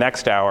during the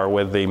next hour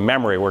with the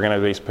memory. We're going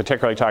to be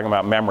particularly talking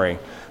about memory.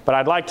 But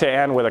I'd like to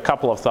end with a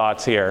couple of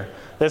thoughts here.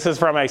 This is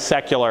from a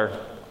secular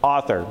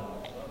author.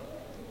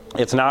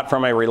 It's not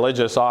from a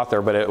religious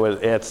author, but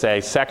it's a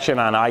section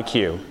on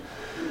IQ.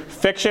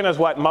 Fiction is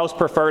what most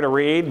prefer to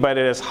read, but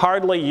it is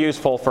hardly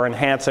useful for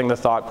enhancing the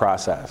thought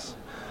process.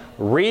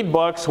 Read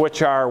books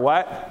which are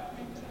what?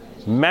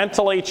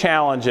 Mentally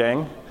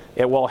challenging.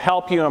 It will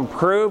help you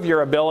improve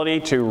your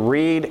ability to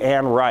read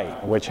and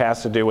write, which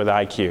has to do with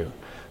IQ.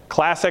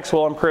 Classics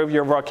will improve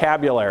your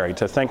vocabulary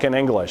to think in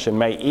English and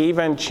may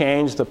even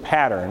change the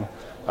pattern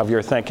of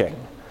your thinking.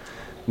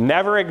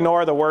 Never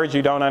ignore the words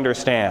you don't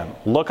understand.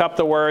 Look up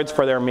the words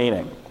for their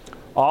meaning.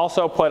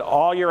 Also put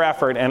all your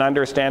effort in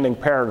understanding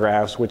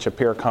paragraphs which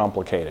appear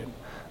complicated.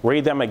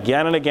 Read them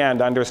again and again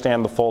to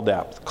understand the full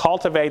depth.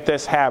 Cultivate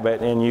this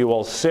habit and you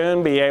will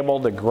soon be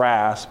able to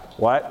grasp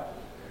what?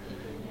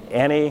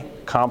 Any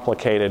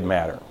complicated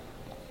matter.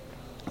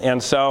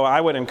 And so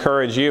I would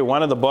encourage you,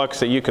 one of the books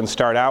that you can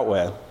start out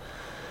with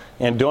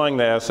in doing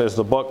this is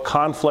the book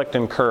Conflict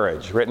and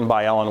Courage, written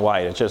by Ellen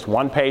White. It's just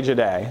one page a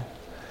day.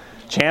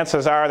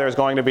 Chances are there's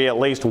going to be at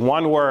least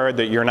one word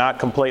that you're not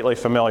completely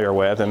familiar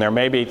with, and there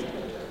may be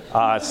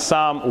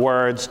some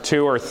words,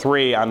 2 or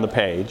 3 on the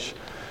page.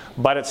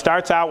 But it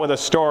starts out with a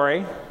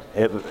story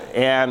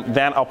and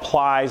then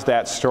applies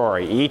that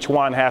story. Each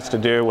one has to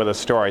do with a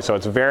story, so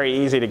it's very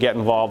easy to get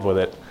involved with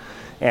it.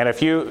 And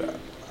if you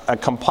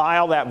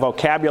compile that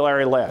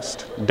vocabulary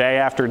list day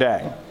after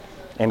day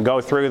and go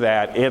through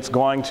that, it's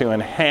going to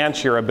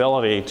enhance your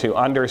ability to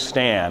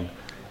understand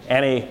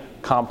any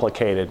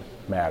complicated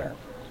matter.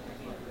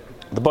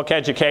 The book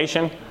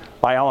Education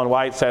by Ellen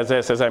White says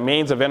this: as a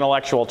means of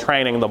intellectual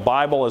training, the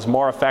Bible is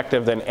more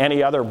effective than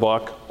any other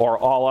book or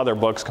all other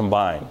books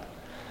combined.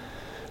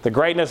 The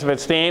greatness of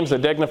its themes, the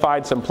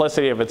dignified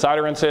simplicity of its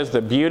utterances,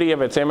 the beauty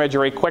of its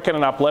imagery quicken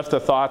and uplift the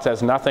thoughts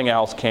as nothing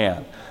else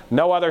can.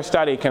 No other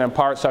study can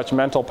impart such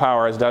mental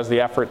power as does the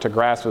effort to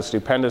grasp the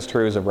stupendous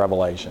truths of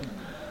Revelation.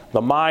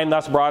 The mind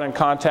thus brought in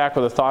contact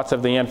with the thoughts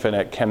of the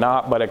infinite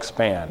cannot but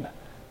expand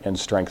and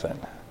strengthen.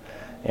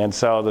 And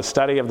so the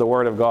study of the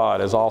Word of God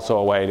is also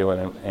a way to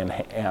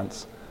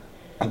enhance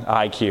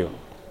IQ.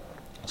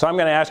 So I'm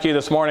going to ask you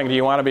this morning, do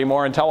you want to be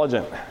more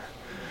intelligent? Do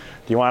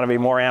you want to be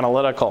more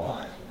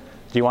analytical?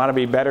 Do you want to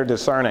be better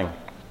discerning?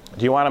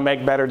 Do you want to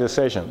make better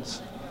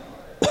decisions?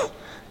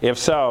 If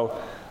so,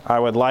 I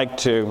would like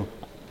to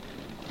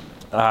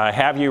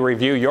have you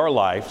review your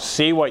life,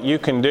 see what you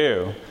can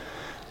do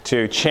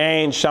to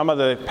change some of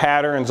the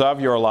patterns of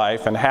your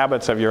life and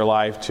habits of your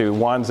life to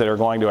ones that are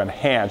going to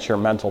enhance your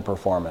mental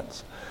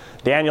performance.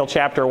 Daniel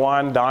chapter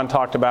 1, Don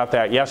talked about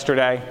that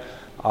yesterday,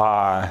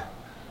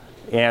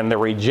 and the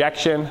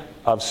rejection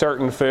of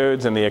certain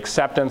foods and the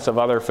acceptance of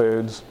other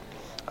foods.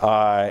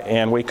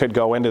 And we could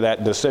go into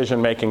that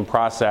decision-making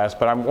process,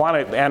 but I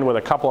want to end with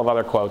a couple of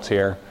other quotes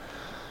here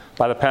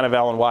by the pen of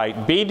Ellen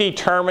White. Be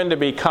determined to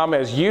become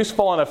as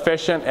useful and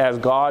efficient as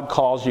God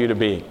calls you to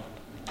be.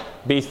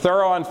 Be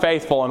thorough and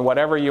faithful in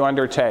whatever you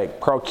undertake.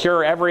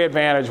 Procure every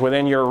advantage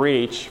within your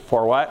reach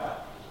for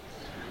what?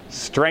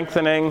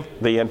 Strengthening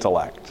the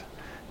intellect.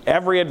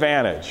 Every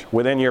advantage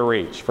within your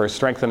reach for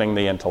strengthening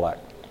the intellect.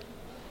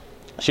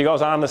 She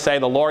goes on to say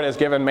the Lord has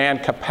given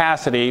man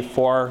capacity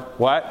for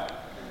what?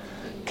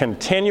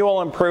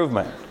 Continual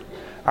improvement.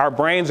 Our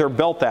brains are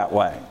built that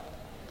way.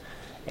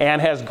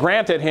 And has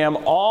granted him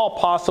all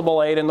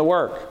possible aid in the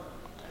work.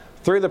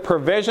 Through the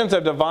provisions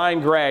of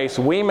divine grace,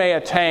 we may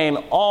attain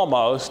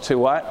almost to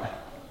what?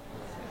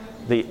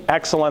 The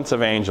excellence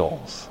of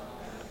angels.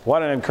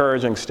 What an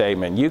encouraging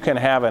statement. You can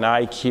have an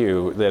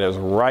IQ that is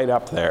right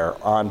up there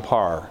on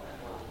par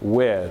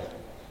with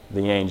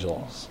the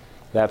angels.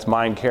 That's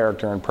Mind,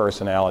 Character, and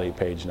Personality,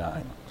 page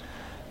 9.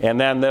 And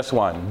then this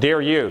one,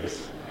 Dear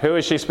Youth. Who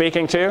is she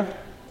speaking to?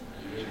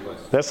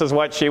 This is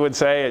what she would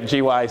say at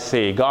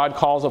GYC. God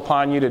calls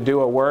upon you to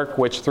do a work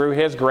which through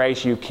His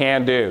grace you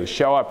can do.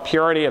 Show a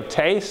purity of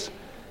taste,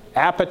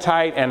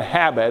 appetite, and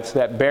habits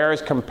that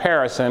bears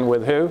comparison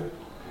with who?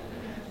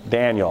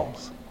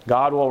 Daniel's.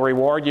 God will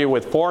reward you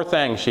with 4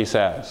 things, she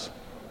says.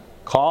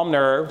 Calm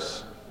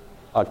nerves,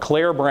 a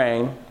clear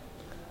brain,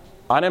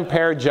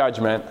 unimpaired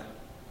judgment,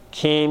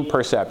 keen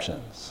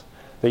perceptions.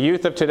 The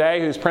youth of today,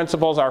 whose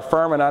principles are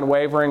firm and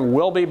unwavering,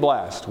 will be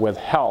blessed with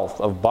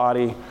health of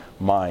body,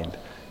 mind,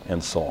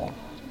 and soul.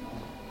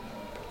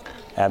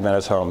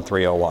 Adventist Home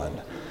 301.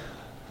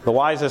 The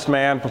wisest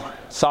man,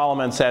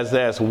 Solomon, says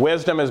this: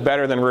 wisdom is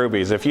better than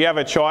rubies. If you have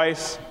a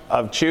choice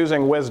of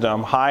choosing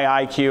wisdom,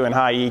 high IQ and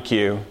high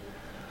EQ,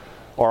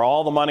 or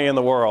all the money in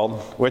the world,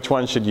 which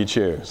one should you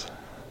choose?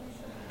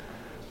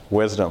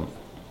 Wisdom.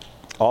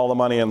 All the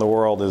money in the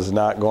world is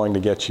not going to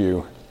get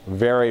you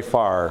very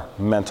far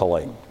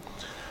mentally.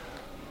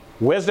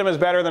 Wisdom is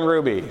better than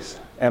rubies,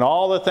 and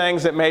all the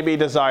things that may be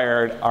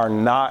desired are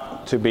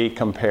not to be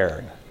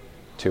compared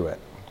to it.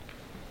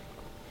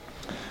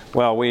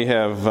 Well, we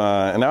have,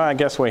 no, I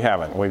guess we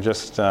haven't. We've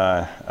just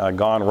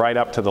gone right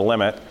up to the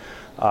limit.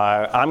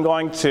 I'm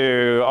going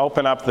to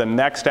open up the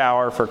next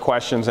hour for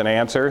questions and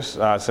answers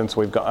since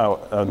we've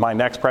got, my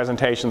next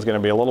presentation is going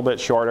to be a little bit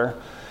shorter.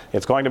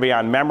 It's going to be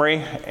on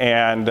memory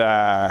and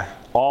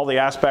all the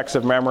aspects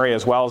of memory,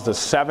 as well as the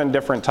 7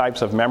 different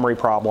types of memory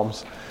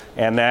problems.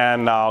 And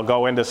then I'll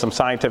go into some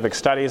scientific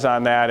studies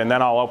on that, and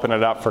then I'll open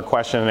it up for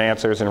question and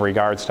answers in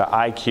regards to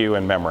IQ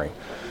and memory.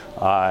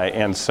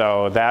 And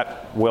so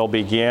that will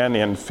begin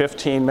in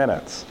 15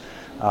 minutes.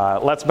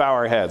 Let's bow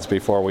our heads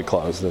before we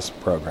close this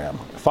program.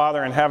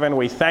 Father in heaven,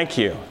 we thank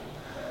you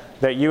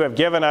that you have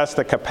given us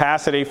the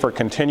capacity for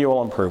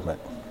continual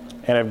improvement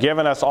and have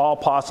given us all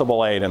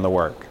possible aid in the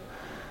work.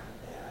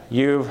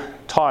 You've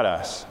taught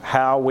us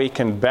how we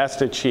can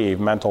best achieve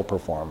mental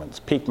performance,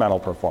 peak mental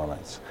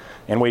performance.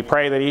 And we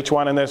pray that each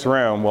one in this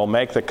room will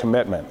make the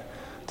commitment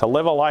to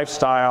live a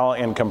lifestyle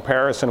in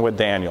comparison with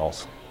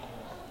Daniel's,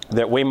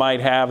 that we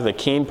might have the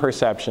keen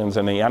perceptions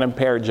and the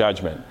unimpaired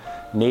judgment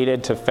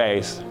needed to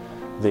face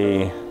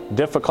the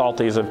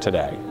difficulties of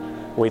today.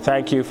 We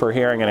thank you for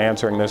hearing and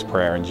answering this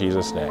prayer in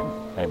Jesus' name.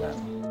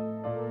 Amen.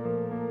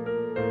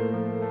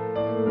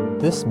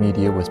 This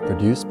media was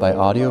produced by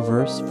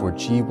Audioverse for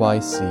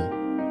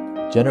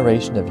GYC,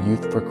 Generation of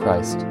Youth for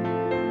Christ.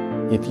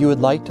 If you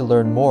would like to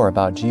learn more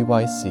about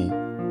GYC,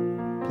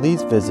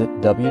 please visit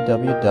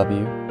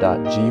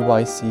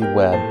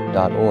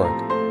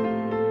www.gycweb.org.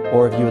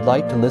 Or if you would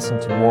like to listen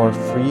to more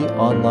free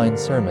online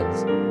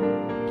sermons,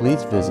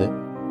 please visit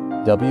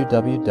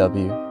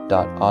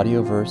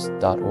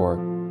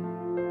www.audioverse.org.